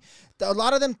make money. A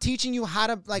lot of them teaching you how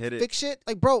to like fix shit,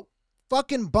 like bro,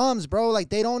 fucking bums, bro. Like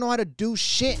they don't know how to do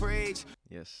shit.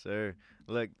 Yes, sir.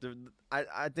 Look,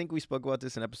 I think we spoke about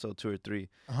this in episode 2 or 3.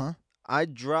 I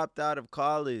dropped out of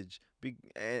college,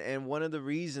 and one of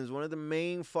the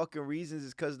main fucking reasons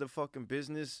is because the fucking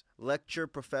business lecture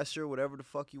professor, whatever the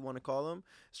fuck you want to call him,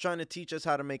 is trying to teach us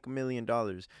how to make $1 million.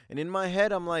 And in my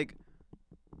head, I'm like,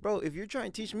 bro, if you're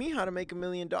trying to teach me how to make $1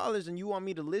 million and you want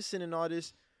me to listen and all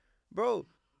this, bro,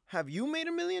 have you made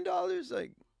 $1 million?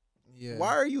 Like,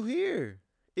 why are you here?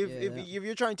 If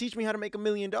you're trying to teach me how to make $1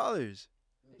 million.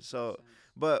 So,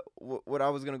 but what I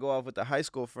was going to go off with the high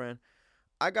school friend,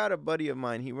 I got a buddy of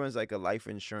mine. He runs like a life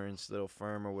insurance little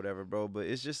firm or whatever, bro. But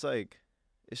it's just like,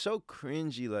 it's so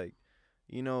cringy. Like,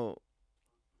 you know,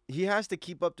 he has to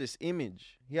keep up this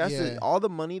image. He has to, all the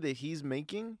money that he's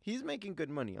making good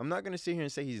money. I'm not going to sit here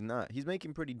and say he's not. He's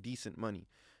making pretty decent money,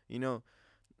 you know.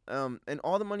 And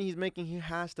all the money he's making, he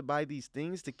has to buy these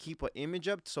things to keep an image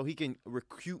up so he can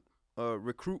recruit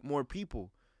more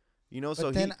people. You know,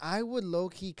 but then I would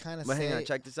low-key kind of say... But hang on,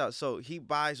 check this out. So he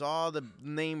buys all the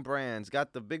name brands,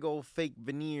 got the big old fake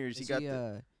veneers.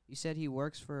 You said he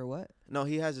works for what? No,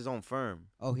 he has his own firm.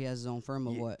 Oh, he has his own firm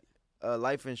of what?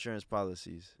 Life insurance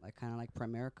policies. Like kind of like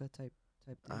Primerica type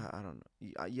thing? I don't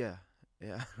know. Yeah.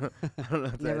 I don't know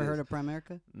if Never heard of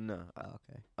Primerica? No. Oh,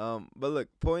 okay. But look,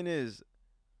 point is,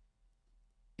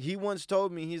 he once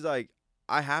told me, he's like,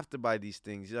 I have to buy these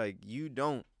things. He's like, you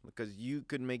don't, because you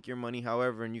could make your money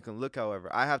however and you can look however.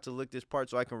 I have to look this part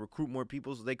so I can recruit more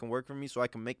people so they can work for me so I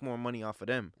can make more money off of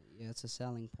them. Yeah, it's a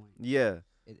selling point. Yeah.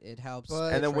 It helps.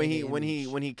 But and then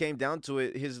when he came down to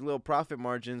it, his little profit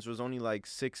margins was only like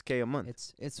 $6,000 a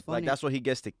month. It's funny. Like that's what he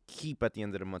gets to keep at the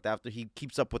end of the month after he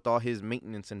keeps up with all his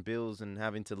maintenance and bills and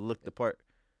having to look the part.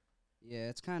 Yeah,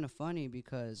 it's kind of funny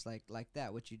because like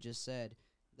that what you just said.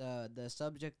 The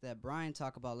subject that Brian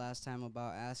talked about last time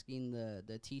about asking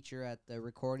the teacher at the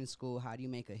recording school, how do you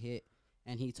make a hit?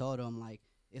 And he told him, like,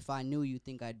 if I knew, you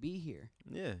think I'd be here.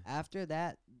 Yeah. After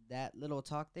that little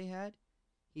talk they had,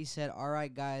 he said, all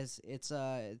right, guys, it's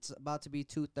about to be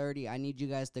 2:30. I need you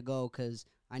guys to go because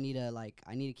I need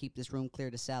to keep this room clear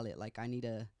to sell it. Like,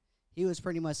 he was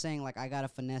pretty much saying, like, I got to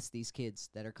finesse these kids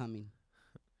that are coming.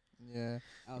 Yeah.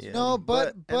 No,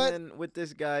 but and then with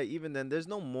this guy, even then, there's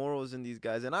no morals in these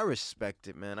guys, and I respect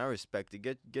it, man. I respect it.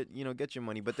 Get your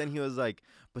money. But then he was like,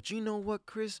 but you know what,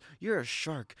 Chris? You're a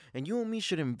shark, and you and me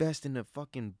should invest in a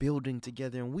fucking building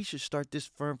together, and we should start this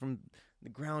firm from the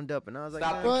ground up. And I was like,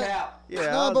 stop the cap.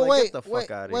 Yeah. No, but wait, get the fuck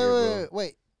out of here, bro.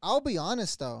 Wait. I'll be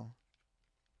honest though.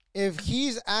 If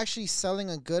he's actually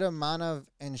selling a good amount of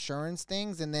insurance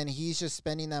things, and then he's just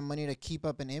spending that money to keep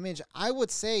up an image, I would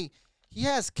say he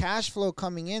has cash flow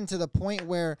coming in to the point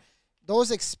where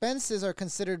those expenses are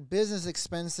considered business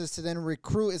expenses to then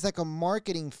recruit. It's like a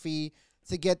marketing fee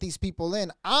to get these people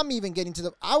in. I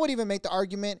would even make the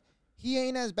argument he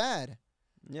ain't as bad.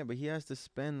 Yeah, but he has to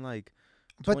spend like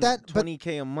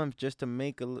 $20K a month just to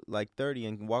make like 30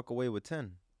 and walk away with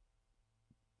 10.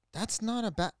 That's not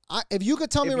a bad. If you could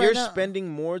tell me right now, if you're spending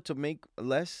more to make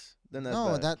less, then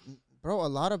that's bad. Bro, a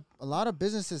lot of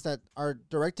businesses that are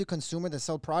direct to consumer that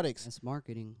sell products. That's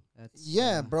marketing.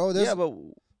 Bro.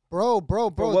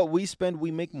 Bro. For what we spend,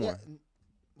 we make more. Yeah.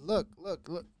 Look.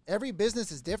 Every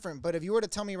business is different. But if you were to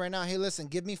tell me right now, hey, listen,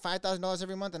 give me $5,000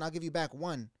 every month and I'll give you back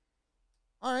 $1,000.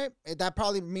 All right, that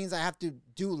probably means I have to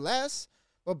do less.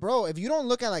 But bro, if you don't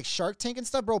look at like Shark Tank and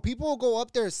stuff, bro, people will go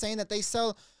up there saying that they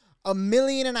sell $1.5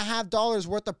 million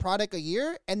worth of product a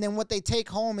year, and then what they take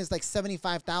home is like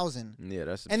 $75,000. Yeah,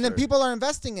 that's absurd. And then people are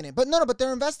investing in it. But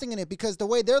they're investing in it because the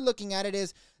way they're looking at it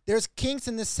is there's kinks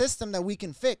in this system that we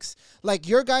can fix. Like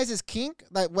your guys' kink,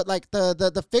 like what, like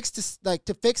the fix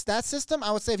to fix that system.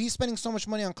 I would say if he's spending so much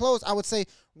money on clothes, I would say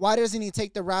why doesn't he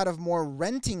take the route of more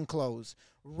renting clothes?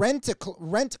 Rent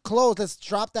clothes. Let's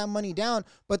drop that money down.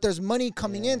 But there's money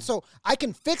coming in, so I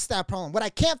can fix that problem. What I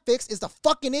can't fix is the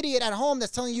fucking idiot at home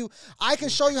that's telling you I can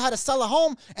show you how to sell a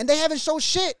home, and they haven't showed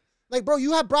shit. Like, bro,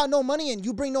 you have brought no money in.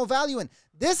 You bring no value in.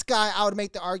 This guy, I would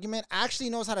make the argument, actually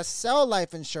knows how to sell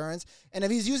life insurance. And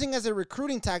if he's using it as a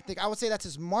recruiting tactic, I would say that's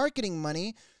his marketing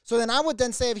money. So then I would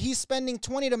then say if he's spending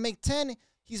 20 to make 10,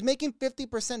 he's making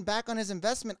 50% back on his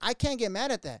investment. I can't get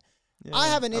mad at that. Yeah, I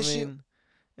have an issue.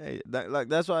 Hey,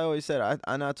 that's why I always said.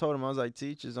 I told him, I was like,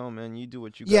 teach his own, man. You do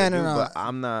what you gotta do. But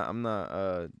I'm not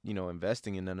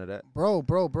investing in none of that. Bro.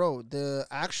 The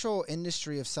actual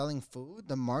industry of selling food,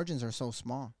 the margins are so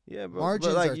small. Yeah, bro.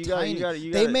 Margins are tiny.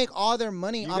 They make all their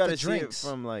money off of drinks. You gotta see it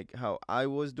from like how I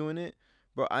was doing it.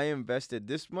 Bro, I invested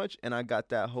this much, and I got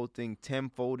that whole thing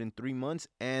tenfold in 3 months,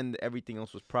 and everything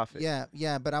else was profit.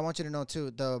 Yeah, but I want you to know,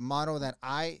 too, the model that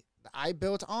I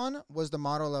built on was the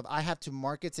model of I have to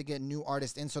market to get new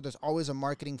artists in, so there's always a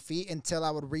marketing fee until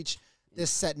I would reach this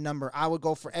set number. I would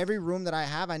go for every room that I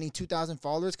have, I need 2,000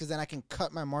 followers because then I can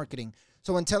cut my marketing.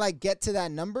 So until I get to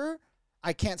that number,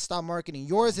 I can't stop marketing.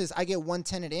 Yours is I get 1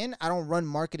 tenant in, I don't run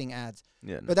marketing ads.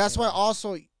 Yeah, but that's why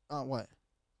also, what?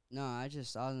 No, I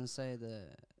was going to say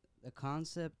the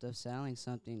concept of selling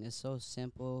something is so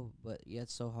simple, but yet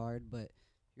so hard. But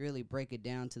you really break it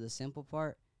down to the simple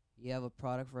part. You have a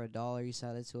product for $1, you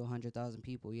sell it to 100,000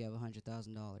 people, you have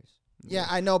 $100,000. Yeah,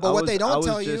 I know, but what they don't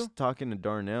tell you. I was just talking to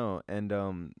Darnell,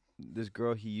 and this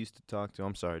girl he used to talk to.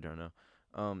 I'm sorry, Darnell.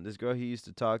 This girl he used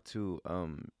to talk to.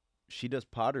 She does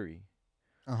pottery,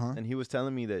 and he was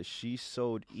telling me that she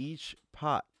sold each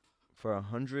pot for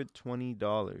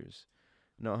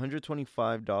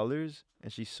 $125,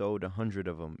 and she sold 100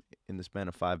 of them in the span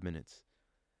of 5 minutes.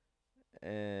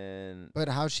 But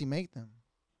how'd she make them?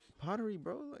 Pottery,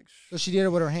 bro. Like, so she did it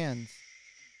with her hands.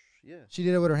 Yeah, she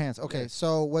did it with her hands. Okay,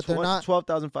 so what they're not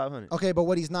 12,500. Okay, but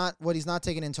what he's not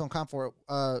taking into account for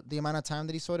the amount of time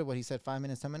that he sold it. What he said, 5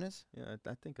 minutes, 10 minutes. Yeah,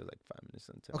 I think it was like 5 minutes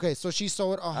and 10. Okay, so she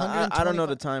sold 100. I don't know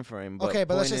the time frame. But okay,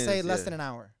 but let's just say less than an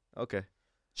hour. Okay.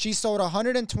 She sold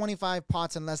 125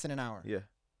 pots in less than an hour. Yeah.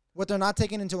 What they're not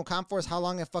taking into account for is how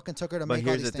long it fucking took her to make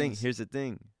all these things. Here's the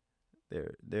thing.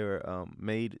 They're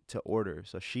made to order,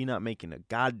 so she not making a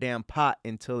goddamn pot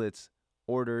until it's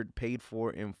ordered, paid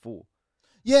for in full.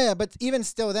 Yeah, but even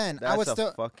still, then I would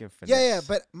still fucking finesse. Yeah.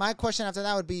 But my question after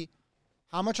that would be,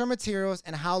 how much are materials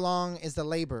and how long is the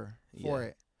labor for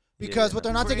it? Because what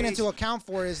they're not taking into account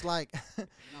for is like,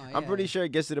 I'm pretty sure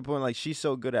it gets to the point like she's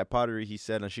so good at pottery, he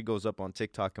said, and she goes up on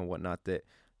TikTok and whatnot that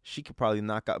she could probably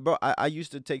knock out. Bro, I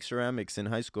used to take ceramics in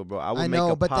high school, bro. I would make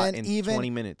a pot in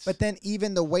 20 minutes. But then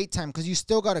even the wait time, because you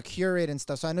still got to cure it and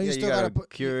stuff. So I know you still got to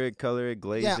cure it, color it,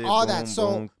 glaze it. Yeah, all that.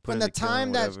 So from the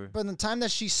time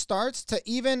that she starts to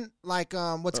even like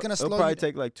what's going to slow you. It'll probably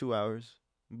take like 2 hours.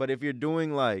 But if you're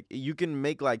doing like, you can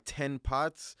make like 10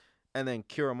 pots and then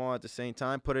cure them all at the same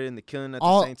time. Put it in the kiln at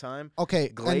the same time. Okay.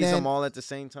 Glaze them all at the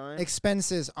same time.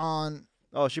 Expenses on.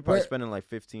 Oh, she probably spending like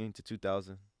 15 to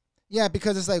 2,000. Yeah,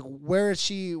 because it's like, where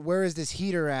is this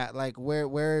heater at? Like,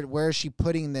 where is she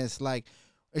putting this? Like,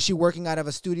 is she working out of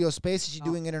a studio space? Is she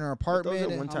doing it in her apartment?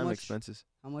 Those are one-time expenses.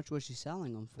 How much was she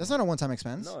selling them for? That's not a one-time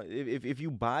expense. No, if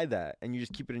you buy that and you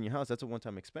just keep it in your house, that's a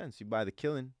one-time expense. You buy the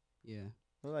kiln. Yeah.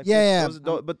 Like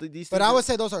but I would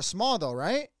say those are small though,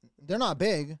 right? They're not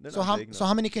big. So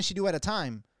how many can she do at a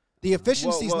time? The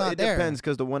efficiency's not there. It depends,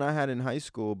 because the one I had in high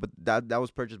school, but that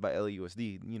was purchased by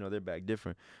LUSD. You know, they're back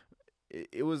different.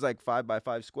 It was like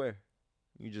 5x5 square.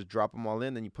 You just drop them all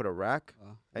in, then you put a rack,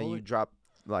 and you drop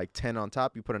like 10 on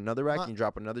top. You put another rack, and you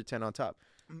drop another 10 on top.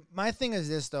 My thing is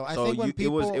this though. I think when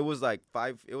people it was like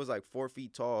 4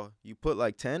 feet tall. You put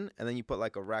like 10, and then you put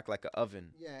like a rack, like an oven.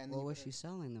 Yeah. And what was she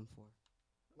selling them for?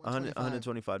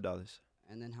 $125.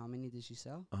 And then how many did she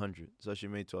sell? 100. So she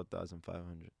made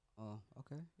 12,500. Oh,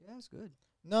 okay. Yeah, that's good.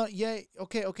 No, yeah,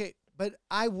 okay. But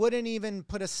I wouldn't even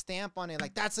put a stamp on it.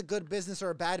 Like, that's a good business or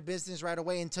a bad business right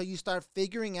away until you start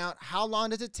figuring out how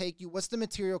long does it take you? What's the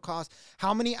material cost?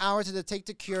 How many hours does it take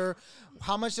to cure?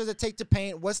 How much does it take to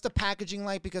paint? What's the packaging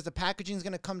like? Because the packaging is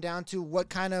going to come down to what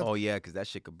kind of... Oh, yeah, because that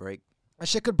shit could break. That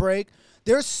shit could break.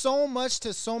 There's so much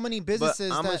to so many businesses.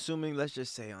 But I'm assuming, let's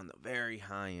just say on the very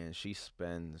high end, she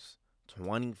spends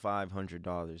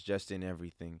 $2,500 just in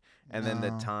everything. And then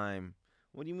the time...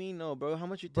 What do you mean, no, bro? How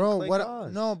much you think clay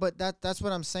costs? No, but that's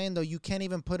what I'm saying, though. You can't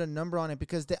even put a number on it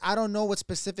because I don't know what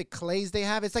specific clays they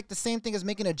have. It's like the same thing as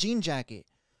making a jean jacket.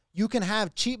 You can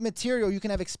have cheap material. You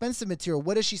can have expensive material.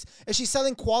 What is she? Is she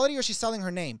selling quality or is she selling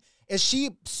her name? Is she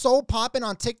so popping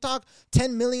on TikTok,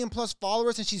 10 million plus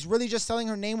followers, and she's really just selling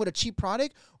her name with a cheap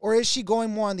product? Or is she going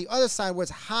more on the other side where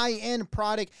it's high-end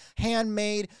product,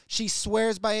 handmade, she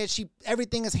swears by it,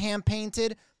 everything is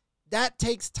hand-painted? That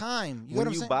takes time. You know what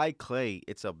I'm saying? When you buy clay,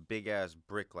 it's a big-ass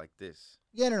brick like this.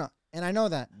 Yeah, no. And I know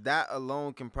that. That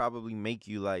alone can probably make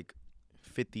you like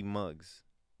 50 mugs.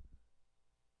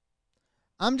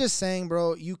 I'm just saying,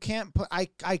 bro, you can't put I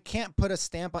can't put a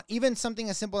stamp on even something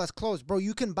as simple as clothes. Bro,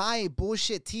 you can buy a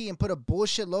bullshit tee and put a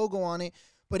bullshit logo on it.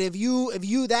 But if you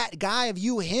that guy, if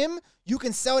you him, you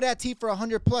can sell that tee for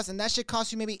 $100+, and that should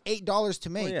cost you maybe $8 to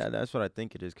make. Well, yeah, that's what I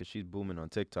think it is, because she's booming on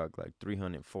TikTok like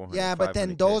 300, 400. Yeah, but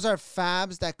then those are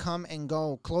fabs that come and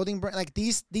go. Clothing brand, like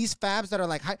these fabs that are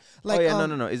like high, like. Oh yeah,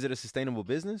 no. Is it a sustainable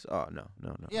business? Oh no.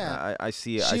 Yeah, I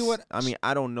see it. I mean,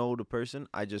 I don't know the person.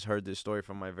 I just heard this story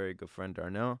from my very good friend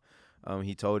Darnell.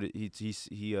 He told it.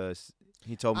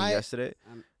 He told me yesterday.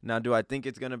 Now, do I think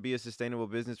it's gonna be a sustainable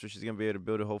business where she's gonna be able to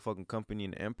build a whole fucking company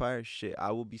and empire? Shit,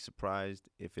 I will be surprised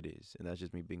if it is, and that's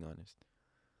just me being honest.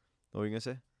 What were you gonna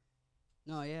say?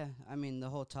 No, yeah. I mean, the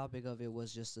whole topic of it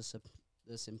was just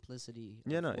the simplicity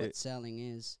of what selling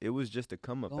is. It was just a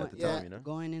come up at the time, you know.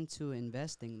 Going into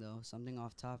investing though, something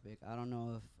off topic. I don't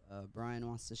know if Brian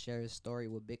wants to share his story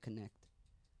with BitConnect.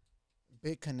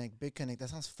 BitConnect. That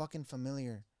sounds fucking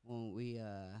familiar. When we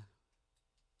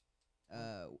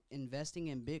investing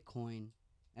in Bitcoin,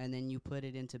 and then you put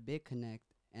it into BitConnect,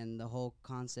 and the whole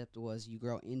concept was you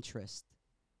grow interest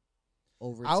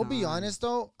over time. I'll be honest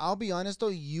though,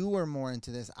 you were more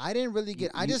into this. I didn't really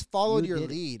get. I just followed your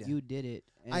lead. You did it.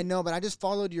 I know, but I just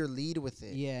followed your lead with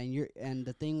it. Yeah, and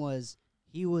the thing was,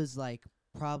 he was like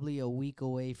probably a week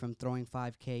away from throwing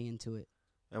 $5K into it.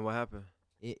 And what happened?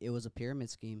 It was a pyramid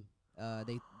scheme.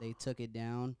 They took it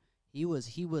down. He was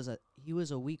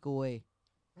a week away.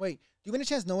 Wait, do you get a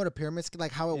chance to know what a pyramid scheme,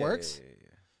 like how it works?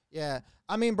 Yeah.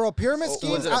 I mean, bro, pyramid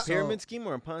schemes. Was it a pyramid scheme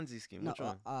or a Ponzi scheme? No, Which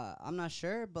one? I'm not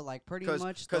sure, but like pretty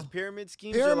much. Because pyramid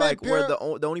schemes are like where the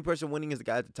only person winning is the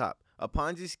guy at the top. A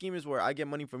Ponzi scheme is where I get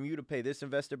money from you to pay this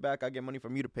investor back. I get money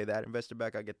from you to pay that investor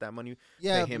back. I get that money.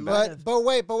 Yeah, pay him back. But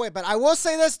wait. But I will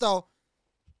say this though.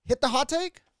 Hit the hot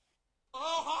take. Oh,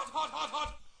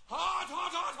 hot.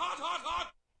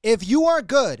 If you are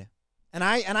good, and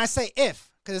I say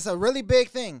if, because it's a really big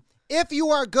thing. If you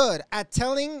are good at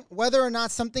telling whether or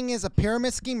not something is a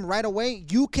pyramid scheme right away,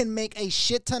 you can make a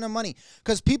shit ton of money.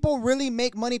 Because people really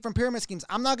make money from pyramid schemes.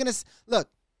 I'm not going to, look,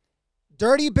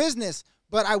 dirty business.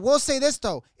 But I will say this,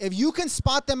 though. If you can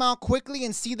spot them out quickly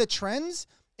and see the trends,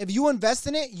 if you invest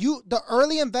in it, the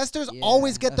early investors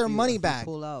always get their money back.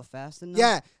 Pull out fast enough.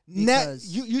 Yeah.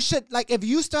 You should, like, if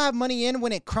you still have money in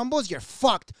when it crumbles, you're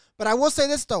fucked. But I will say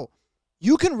this, though.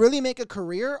 You can really make a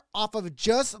career off of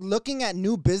just looking at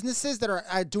new businesses that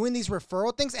are doing these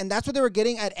referral things. And that's what they were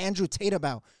getting at Andrew Tate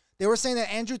about. They were saying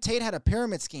that Andrew Tate had a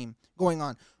pyramid scheme going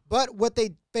on. But what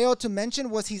they failed to mention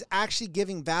was he's actually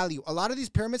giving value. A lot of these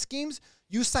pyramid schemes,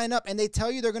 you sign up and they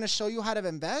tell you they're going to show you how to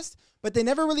invest, but they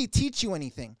never really teach you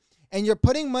anything. And you're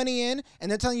putting money in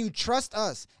and they're telling you, trust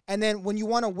us. And then when you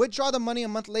want to withdraw the money a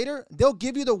month later, they'll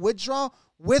give you the withdrawal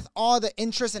with all the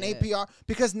interest and APR,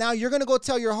 because now you're going to go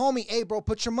tell your homie, hey, bro,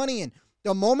 put your money in.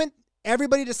 The moment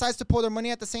everybody decides to pull their money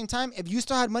at the same time, if you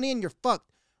still had money in, you're fucked.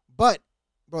 But,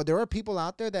 bro, there are people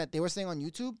out there that they were saying on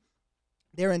YouTube,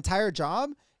 their entire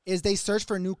job is they search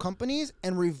for new companies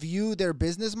and review their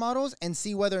business models and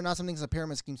see whether or not something's a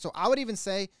pyramid scheme. So I would even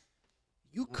say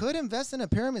you could invest in a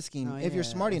pyramid scheme if you're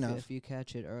smart enough. If you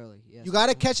catch it early. Yes. You got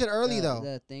to catch it early, though.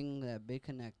 The thing that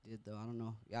BitConnect did, though, I don't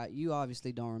know. Yeah, you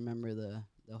obviously don't remember the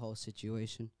whole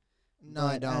situation. No,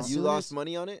 I don't. You lost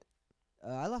money on it?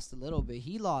 I lost a little bit.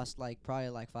 He lost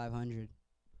probably 500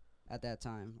 at that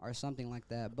time or something like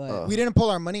that. But we didn't pull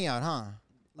our money out, huh?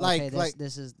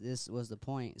 This was the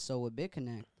point. So with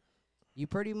BitConnect, you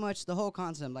pretty much, the whole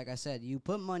concept, like I said, you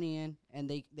put money in and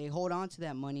they hold on to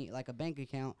that money like a bank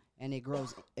account, and it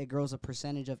grows a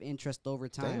percentage of interest over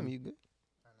time. Damn, you good?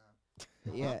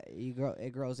 Yeah,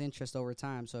 it grows interest over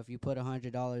time. So if you put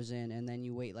 $100 in and then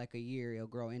you wait like a year, it'll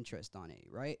grow interest on it,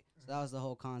 right? So that was the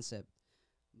whole concept.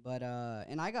 But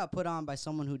and I got put on by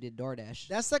someone who did DoorDash.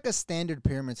 That's like a standard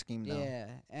pyramid scheme, though. Yeah,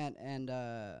 and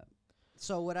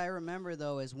so what I remember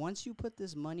though is once you put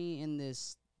this money in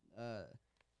this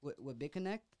with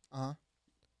BitConnect,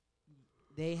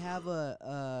 they have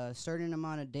a certain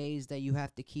amount of days that you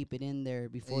have to keep it in there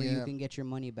before you can get your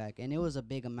money back, and it was a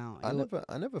big amount.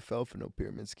 I never fell for no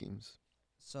pyramid schemes.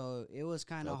 So it was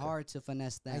kind of hard to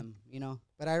finesse them, you know.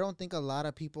 But I don't think a lot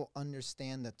of people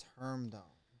understand the term, though.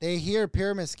 They hear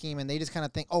pyramid scheme and they just kind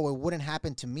of think, oh, it wouldn't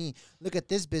happen to me. Look at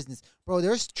this business. Bro,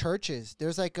 there's churches.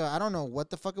 There's like, I don't know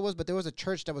what the fuck it was, but there was a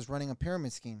church that was running a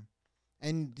pyramid scheme.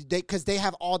 And because they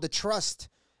have all the trust.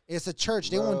 It's a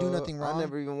church. They won't do nothing wrong. I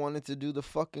never even wanted to do the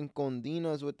fucking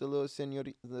condinas with the little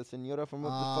senora from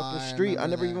up the fucking street. I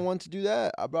never even wanted to do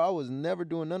that. Bro, I was never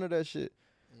doing none of that shit.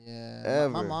 Yeah. Ever.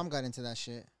 My mom got into that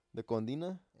shit. The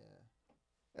condina?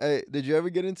 Hey, did you ever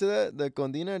get into that? The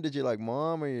condina? Did you like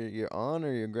mom or your aunt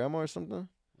or your grandma or something?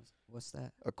 What's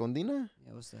that? A condina?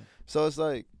 Yeah, what's that? So it's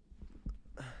like,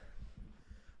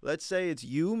 let's say it's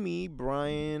you, me,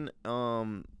 Brian,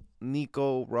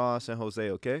 Nico, Ross, and Jose,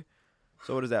 okay?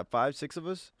 So what is that, 5, 6 of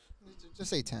us? Just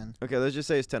say 10. Okay, let's just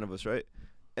say it's 10 of us, right?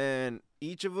 And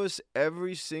each of us,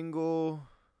 every single,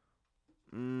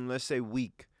 let's say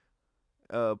week,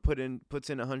 puts in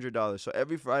 $100. So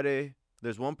every Friday,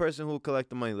 there's one person who will collect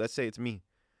the money. Let's say it's me.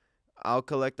 I'll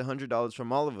collect $100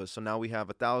 from all of us. So now we have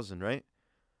 1,000, right?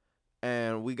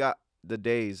 And we got the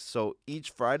days. So each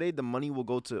Friday, the money will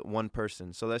go to one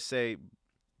person. So let's say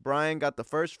Brian got the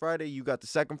first Friday, you got the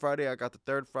second Friday, I got the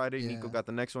third Friday, Nico got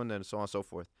the next one, and so on and so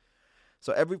forth.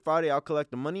 So every Friday, I'll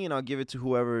collect the money and I'll give it to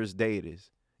whoever's day it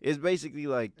is. It's basically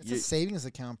like it's a savings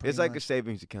account. It's like a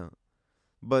savings account.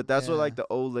 But that's what like the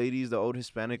old ladies, the old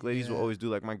Hispanic ladies will always do.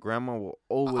 Like my grandma will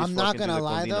always. I'm not gonna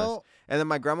lie though. And then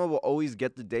my grandma will always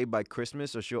get the day by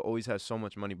Christmas, so she'll always have so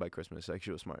much money by Christmas. Like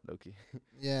she was smart, Loki.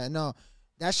 Yeah, no,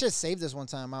 that shit saved us one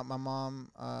time. My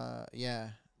mom,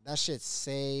 that shit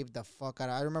saved the fuck out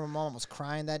of. I remember my mom was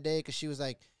crying that day because she was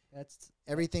like,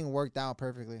 everything worked out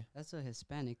perfectly. That's a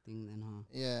Hispanic thing, then, huh?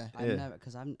 Yeah. I've never,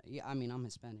 because I'm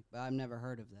Hispanic, but I've never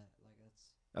heard of that.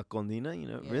 A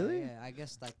condina, really? Yeah, I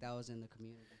guess like that was in the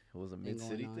community. It was a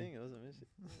mid-city thing. It was a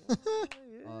mid-city.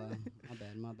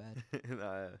 My bad.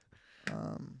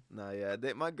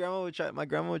 My grandma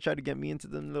would try to get me into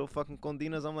them little fucking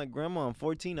condinas. I'm like, Grandma, I'm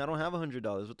 14. I don't have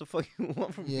 $100. What the fuck you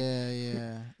want from me?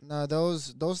 Yeah. No,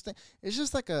 those things. It's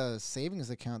just like a savings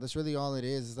account. That's really all it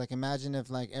is. It's like imagine if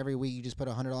like every week you just put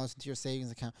 $100 into your savings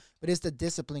account, but it's the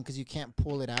discipline because you can't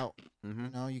pull it out. Mm-hmm.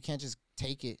 You know, you can't just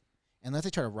take it. Unless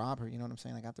they try to rob her, you know what I'm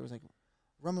saying? Like afterwards, like,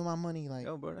 run me my money, like.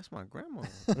 Yo, bro, that's my grandma.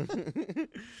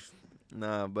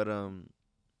 Nah, but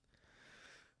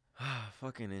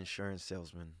fucking insurance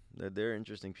salesmen. They're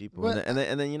interesting people. But, and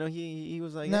then he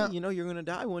was like, hey, you're gonna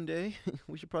die one day.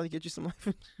 We should probably get you some life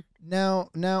insurance.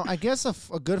 Now, I guess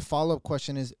a good follow-up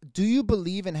question is: do you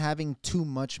believe in having too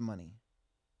much money?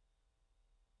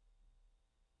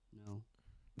 No.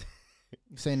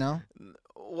 You say no?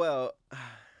 Well.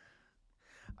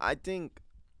 I think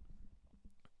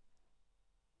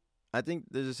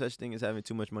there's a such thing as having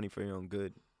too much money for your own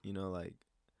good. Like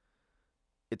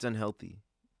it's unhealthy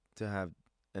to have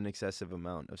an excessive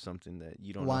amount of something that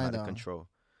you don't know how to control,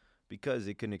 because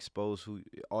it can expose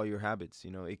all your habits.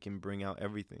 It can bring out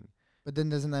everything. But then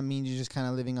doesn't that mean you're just kind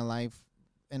of living a life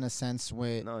in a sense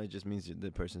where? No, it just means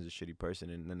the person's a shitty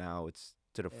person, and now it's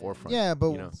to the forefront. Yeah,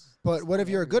 but what if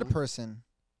you're a good person?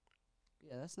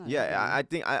 Yeah, that's not. Yeah,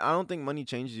 I don't think money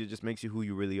changes you. It just makes you who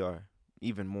you really are,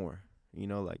 even more.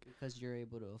 Like because you're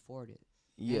able to afford it.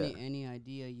 Yeah. Any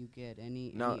idea you get,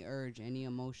 any urge, any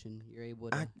emotion, you're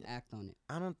able to act on it.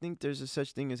 I don't think there's a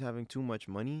such thing as having too much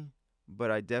money,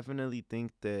 but I definitely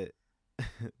think that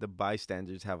the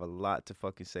bystanders have a lot to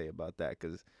fucking say about that,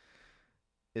 because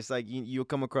it's like you'll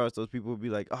come across those people who be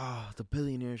like, oh, the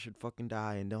billionaire should fucking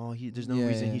die, and there's no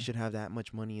reason he should have that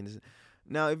much money. And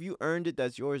now, if you earned it,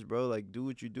 that's yours, bro. Like, do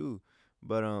what you do.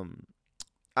 But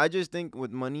I just think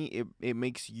with money, it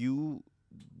makes you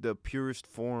the purest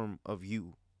form of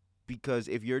you. Because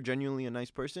if you're genuinely a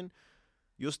nice person,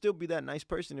 you'll still be that nice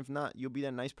person. If not, you'll be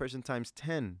that nice person times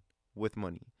 10 with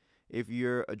money. If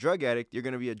you're a drug addict, you're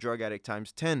going to be a drug addict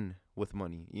times 10 with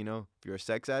money. If you're a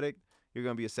sex addict, you're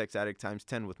going to be a sex addict times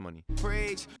 10 with money.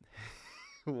 Preach.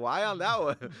 Why on that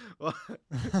one?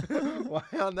 Why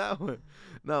on that one?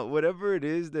 No, whatever it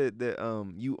is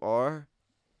that you are,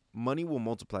 money will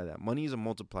multiply that. Money is a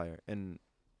multiplier, and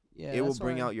it will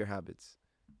bring out your habits.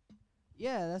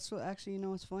 Yeah, that's what. Actually,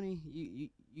 it's funny.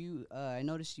 You I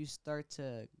noticed you start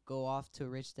to go off to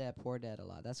Rich Dad Poor Dad a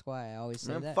lot. That's why I always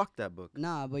say that. Fuck that book.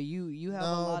 Nah, but you have a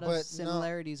lot of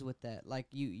similarities with that. Like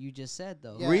you just said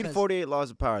though. Yeah. Read 48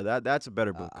 Laws of Power. That's a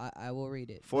better book. I will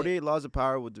read it. 48 Laws of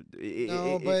Power would.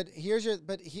 But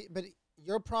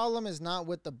your problem is not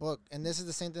with the book, and this is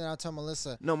the same thing I'll tell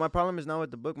Melissa. No, my problem is not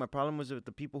with the book. My problem was with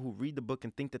the people who read the book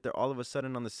and think that they're all of a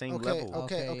sudden on the same level.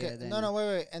 Okay. Yeah, no,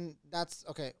 wait, and that's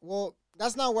okay. Well,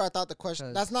 that's not where I thought the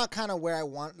question. That's not kind of where I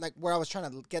want, like where I was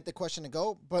trying to get the question to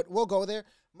go. But we'll go there.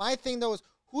 My thing though is,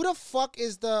 Who the fuck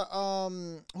is the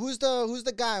who's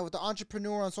the guy with the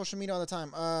entrepreneur on social media all the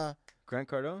time? Grant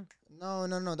Cardone? No,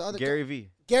 the other Gary V.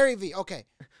 Gary V. Okay.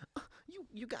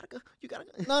 You gotta go.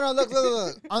 No. Look.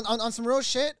 On some real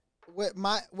shit. With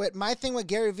my thing with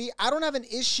Gary V, I don't have an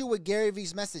issue with Gary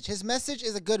V's message. His message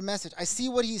is a good message. I see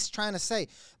what he's trying to say.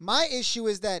 My issue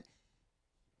is that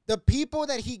the people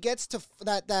that he gets to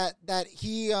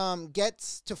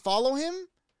gets to follow him,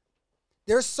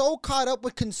 they're so caught up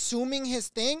with consuming his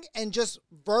thing and just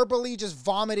verbally just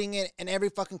vomiting it in every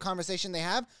fucking conversation they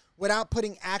have without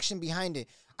putting action behind it.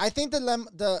 I think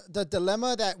the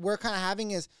dilemma that we're kind of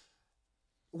having is,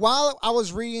 while I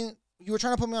was reading, you were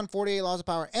trying to put me on 48 Laws of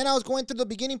Power, and I was going through the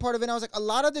beginning part of it, and I was like, a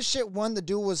lot of the shit, the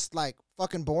dude was like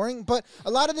fucking boring, but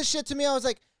a lot of this shit to me, I was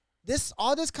like,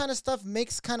 all this kind of stuff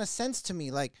makes kind of sense to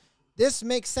me. Like, this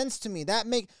makes sense to me.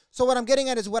 So what I'm getting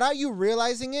at is, without you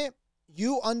realizing it,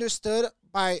 you understood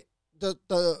by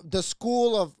the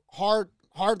school of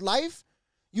hard life,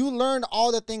 you learned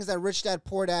all the things that Rich Dad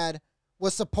Poor Dad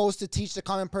was supposed to teach the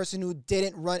common person who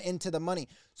didn't run into the money.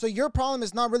 So your problem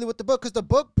is not really with the book, because the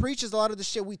book preaches a lot of the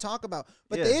shit we talk about.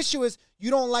 But the issue is, you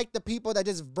don't like the people that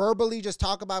just verbally just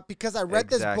talk about, because I read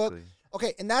this book.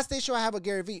 Okay, and that's the issue I have with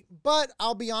Gary Vee. But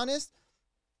I'll be honest,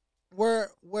 where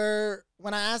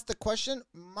when I asked the question,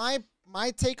 my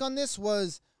take on this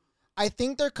was, I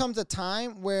think there comes a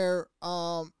time where,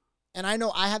 and I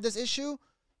know I have this issue,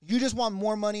 you just want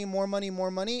more money,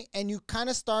 and you kind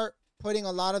of start putting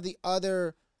a lot of the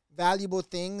other valuable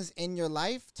things in your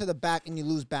life to the back, and you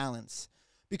lose balance.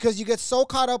 Because you get so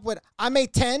caught up with, I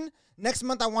made 10, next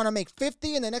month I want to make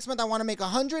 50, and the next month I want to make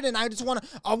 100, and I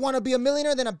want to be a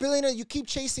millionaire, then a billionaire. You keep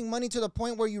chasing money to the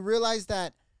point where you realize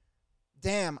that,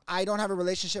 damn, I don't have a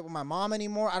relationship with my mom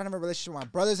anymore. I don't have a relationship with my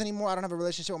brothers anymore. I don't have a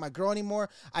relationship with my girl anymore.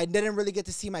 I didn't really get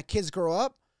to see my kids grow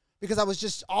up because I was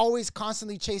just always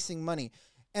constantly chasing money.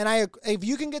 And if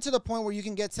you can get to the point where you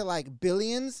can get to like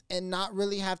billions and not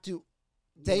really have to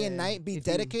day and night be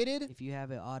dedicated. If you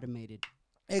have it automated.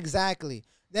 Exactly.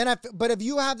 But if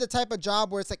you have the type of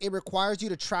job where it's like it requires you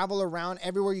to travel around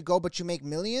everywhere you go, but you make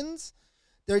millions,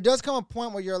 there does come a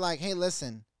point where you're like, hey,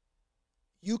 listen,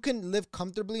 you can live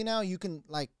comfortably now. You can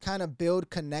like kind of build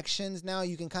connections now.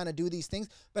 You can kind of do these things.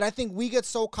 But I think we get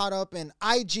so caught up in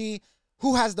IG,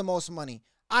 who has the most money?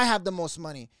 I have the most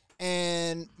money.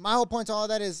 And my whole point to all of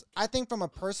that is, I think from a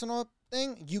personal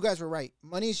thing, you guys were right.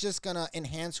 Money is just going to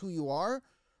enhance who you are.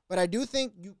 But I do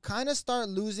think you kind of start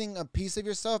losing a piece of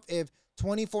yourself if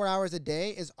 24 hours a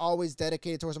day is always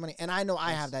dedicated towards money. And I know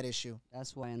I have that issue.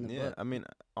 That's why in the book. Yeah, I mean,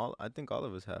 I think all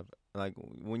of us have. Like,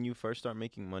 when you first start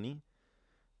making money,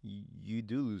 you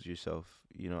do lose yourself.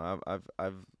 You know,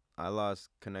 I lost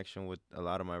connection with a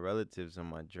lot of my relatives on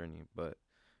my journey, but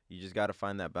you just got to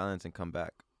find that balance and come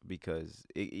back, because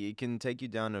it can take you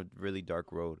down a really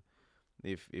dark road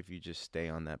if you just stay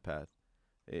on that path.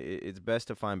 It's best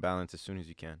to find balance as soon as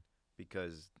you can,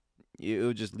 because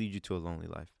it'll just lead you to a lonely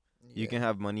life. Yeah. You can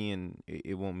have money and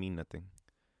it won't mean nothing.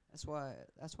 That's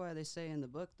why they say in the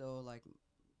book, though, like,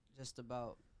 just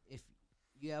about if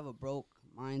you have a broke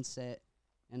mindset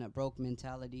and a broke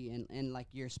mentality and like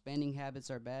your spending habits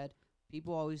are bad,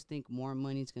 people always think more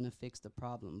money's going to fix the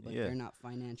problem, but they're not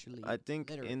financially I think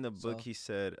literate, in the book he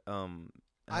said,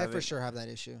 I for sure have that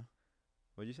issue.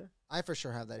 What'd you say? I for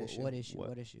sure have that issue. What issue?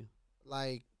 What issue?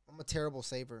 Like, I'm a terrible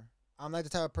saver. I'm like the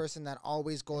type of person that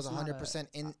always goes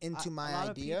 100% into my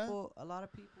idea. A lot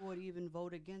of people would even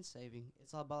vote against saving.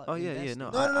 It's all about investing. No.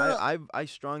 I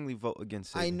strongly vote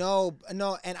against saving. I know,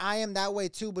 and I am that way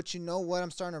too, but you know what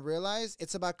I'm starting to realize?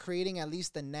 It's about creating at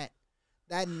least a net.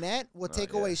 That net will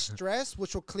take away stress,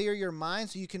 which will clear your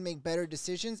mind so you can make better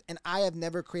decisions, and I have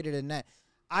never created a net.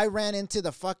 I ran into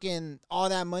the fucking all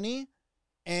that money,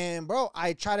 and bro,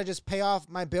 I try to just pay off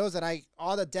my bills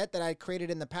all the debt that I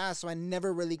created in the past, so I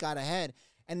never really got ahead.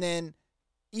 And then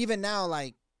even now,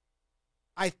 like,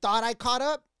 I thought I caught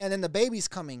up, and then the baby's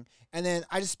coming, and then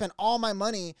I just spent all my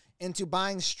money into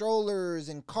buying strollers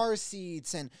and car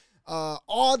seats and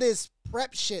all this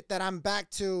prep shit that I'm back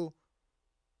to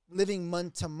living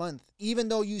month to month. Even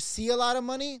though you see a lot of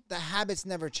money, the habits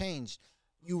never changed.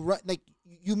 You run, like,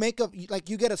 you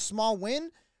get a small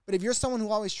win. But if you're someone who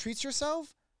always treats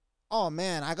yourself, oh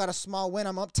man, I got a small win.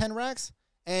 I'm up 10 racks.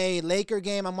 Hey, Laker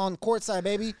game, I'm on courtside,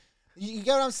 baby. You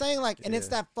get what I'm saying? Like, and it's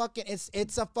that fucking,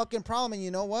 it's a fucking problem. And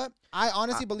you know what? I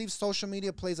honestly believe social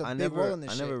media plays a big role in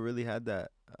this shit. I never really had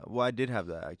that. Well, I did have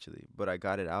that actually, but I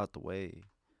got it out the way.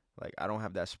 Like, I don't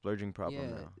have that splurging problem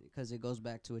now. Because it goes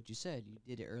back to what you said. You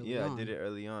did it early on. Yeah, I did it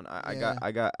early on.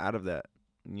 I got out of that.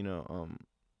 You know,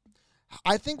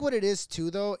 I think what it is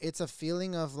too, though, it's a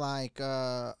feeling of like.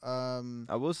 I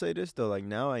will say this though, like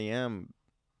now I am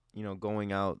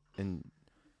going out and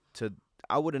to.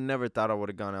 I would have never thought I would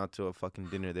have gone out to a fucking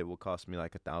dinner that would cost me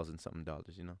like $1,000-something,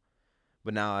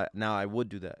 But now I would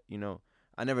do that,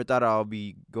 I never thought I'll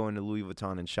be going to Louis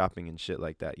Vuitton and shopping and shit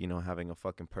like that, having a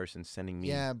fucking person sending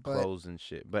me clothes and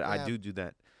shit. But I do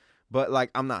that. But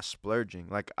like I'm not splurging.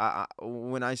 Like I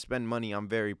when I spend money, I'm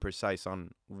very precise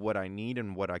on what I need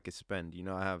and what I could spend.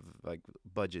 I have like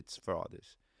budgets for all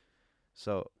this.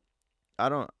 So I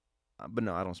don't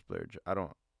splurge.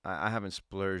 I haven't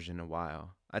splurged in a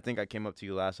while. I think I came up to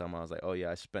you last time. I was like, oh yeah,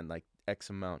 I spent like X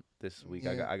amount this week.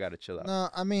 Yeah. I gotta chill out. No,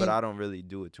 I mean, but I don't really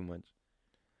do it too much.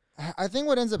 I think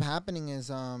what ends up happening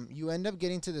is you end up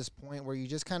getting to this point where you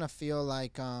just kind of feel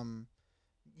like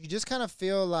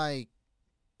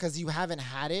because you haven't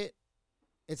had it,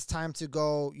 it's time to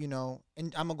go,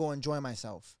 and I'm gonna go enjoy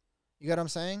myself. You get what I'm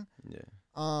saying? Yeah.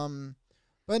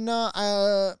 But no,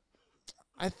 I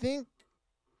think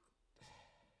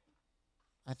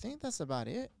that's about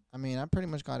it. I mean, I pretty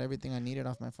much got everything I needed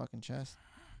off my fucking chest.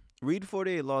 Read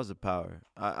 48 Laws of Power.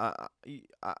 I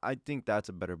think that's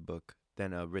a better book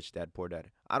than Rich Dad Poor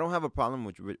Dad. I don't have a problem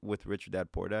with Rich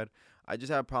Dad Poor Dad. I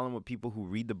just have a problem with people who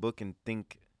read the book and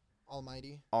think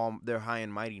almighty. They're high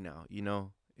and mighty now.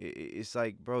 It's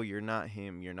like, bro, you're not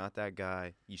him. You're not that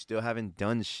guy. You still haven't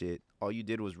done shit. All you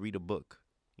did was read a book.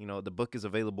 The book is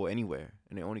available anywhere,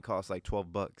 and it only costs like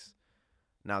 $12.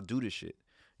 Now do the shit.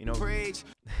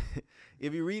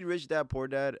 If you read Rich Dad Poor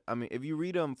Dad, if you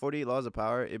read 48 Laws of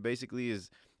Power, it basically is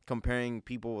comparing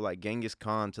people like Genghis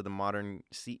Khan to the modern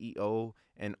CEO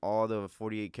and all the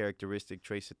 48 characteristic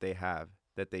traits that they have,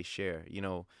 that they share.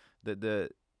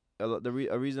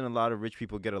 A reason a lot of rich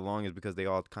people get along is because they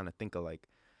all kind of think alike.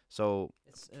 So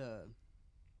it's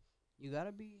you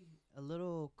gotta be a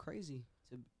little crazy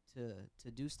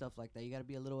to do stuff like that. You gotta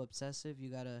be a little obsessive.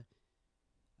 You gotta.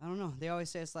 I don't know. They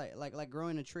always say it's like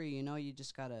growing a tree. You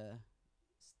just gotta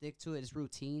stick to it. It's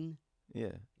routine.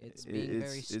 Yeah, it's being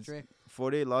very strict.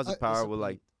 48 Laws of Power will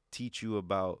like teach you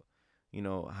about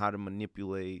how to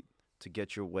manipulate to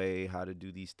get your way, how to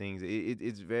do these things.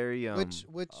 It's very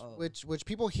which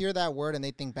people hear that word and they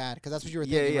think bad because that's what you were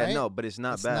thinking. Yeah, right? No, but it's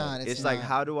not bad. It's not. like,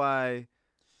 how do I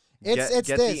get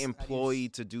the employee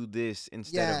to do this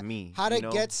instead of me? How to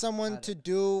get someone to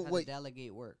do what?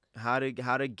 Delegate work. How to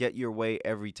get your way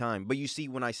every time. But you see,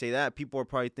 when I say that, people are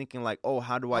probably thinking like, oh,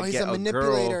 how do I get a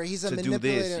girl to do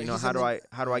this?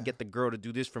 How do I get the girl to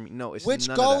do this for me? No, it's which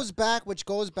goes back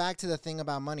to the thing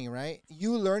about money, right?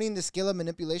 You learning the skill of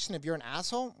manipulation. If you're an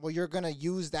asshole, well, you're gonna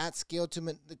use that skill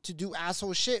to do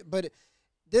asshole shit. But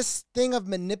this thing of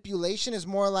manipulation is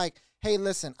more like, hey,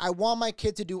 listen, I want my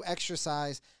kid to do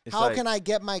exercise. How can I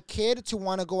get my kid to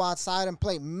want to go outside and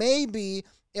play? Maybe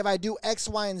if I do X,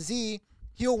 Y, and Z,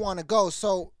 he'll want to go.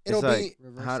 So it'll be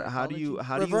how do you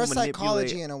reverse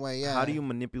psychology in a way. Yeah. How do you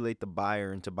manipulate the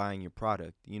buyer into buying your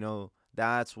product?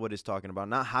 That's what it's talking about.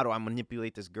 Not how do I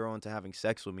manipulate this girl into having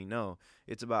sex with me. No,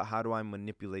 it's about how do I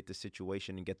manipulate the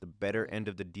situation and get the better end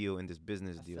of the deal in this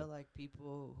business deal. I feel like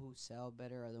people who sell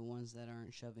better are the ones that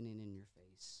aren't shoving it in your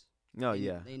face. No,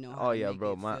 yeah. They know how to make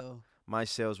bro. It feel. My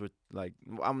sales were like,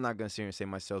 I'm not gonna sit here and say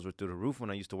my sales were through the roof when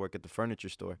I used to work at the furniture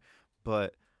store,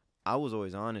 but I was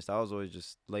always honest. I was always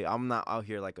just like, I'm not out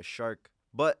here like a shark.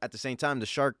 But at the same time, the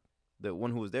shark, the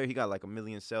one who was there, he got like 1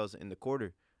 million sales in the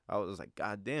quarter. I was like,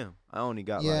 God damn, I only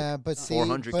got but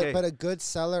 400K. But a good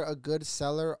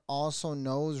seller also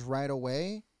knows right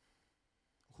away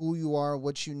who you are,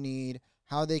 what you need,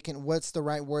 what's the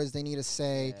right words they need to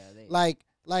say. Yeah,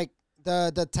 like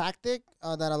the tactic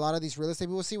that a lot of these real estate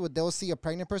people see, they'll see a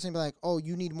pregnant person and be like, oh,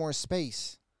 you need more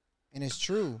space. And it's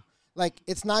true. Like,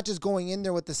 it's not just going in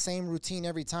there with the same routine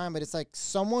every time, but it's like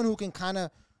someone who can kind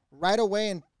of right away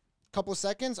in a couple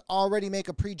seconds already make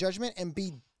a prejudgment and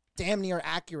be damn near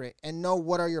accurate and know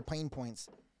what are your pain points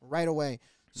right away.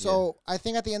 So I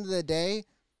think at the end of the day,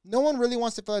 no one really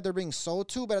wants to feel like they're being sold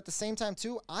to, but at the same time,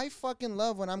 too, I fucking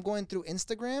love when I'm going through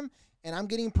Instagram and I'm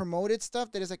getting promoted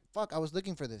stuff that is like, fuck, I was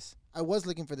looking for this. Like, you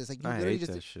I literally hate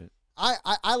just that shit.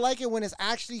 I like it when it's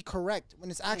actually correct,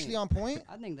 when it's actually on point.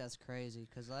 I think that's crazy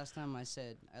because last time I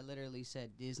literally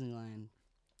said Disneyland.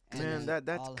 Man,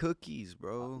 that's cookies,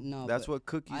 bro. No, that's what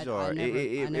cookies are.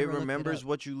 It remembers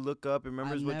what you look up. It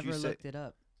remembers what you say. I never looked it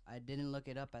up. I didn't look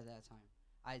it up at that time.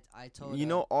 I told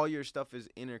all your stuff is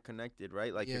interconnected,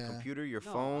 right? Like your computer, your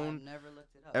phone. I never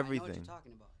looked it up. Everything. I know what you're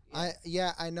talking about.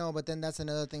 I know, but then that's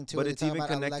another thing too. But it's even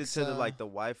connected Alexa. to the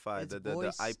Wi-Fi,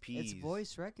 the IPs. It's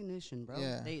voice recognition, bro.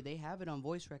 Yeah. They have it on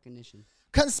voice recognition.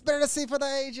 Conspiracy for the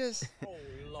ages. Oh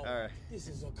Lord, all right. This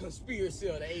is a conspiracy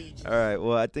of the ages. All right,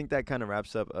 well, I think that kind of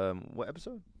wraps up. What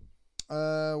episode?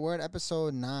 We're at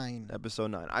episode 9.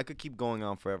 Episode 9. I could keep going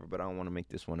on forever, but I don't want to make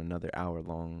this one another hour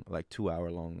long, like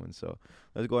 2-hour long one. So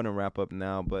let's go ahead and wrap up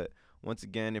now. But once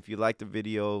again, if you like the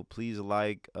video, please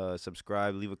like,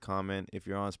 subscribe, leave a comment. If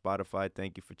you're on Spotify,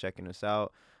 thank you for checking us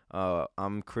out.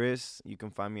 I'm Chris. You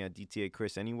can find me at DTA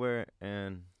Chris anywhere.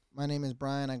 And my name is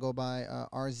Brian. I go by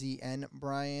RZN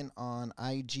Brian on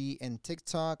IG and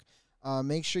TikTok.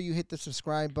 Make sure you hit the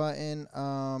subscribe button.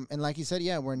 And like you said,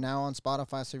 yeah, we're now on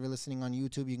Spotify. So if you're listening on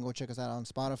YouTube, you can go check us out on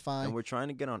Spotify. And we're trying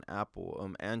to get on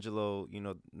Apple. Angelo, you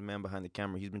know, the man behind the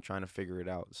camera, he's been trying to figure it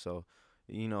out. So,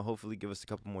 you know, hopefully give us a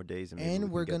couple more days.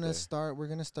 And we're gonna start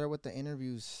with the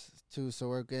interviews too. So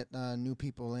we're get new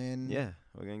people in. Yeah,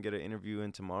 we're gonna get an interview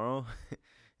in tomorrow.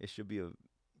 It should be a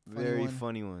very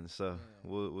funny one. So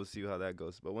yeah. We'll see how that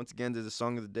goes. But once again, there's a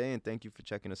song of the day, and thank you for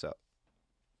checking us out.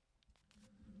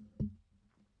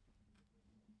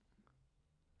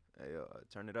 Hey,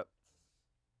 turn it up.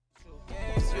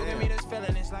 You give me this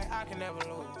feeling, it's like I can never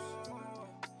lose.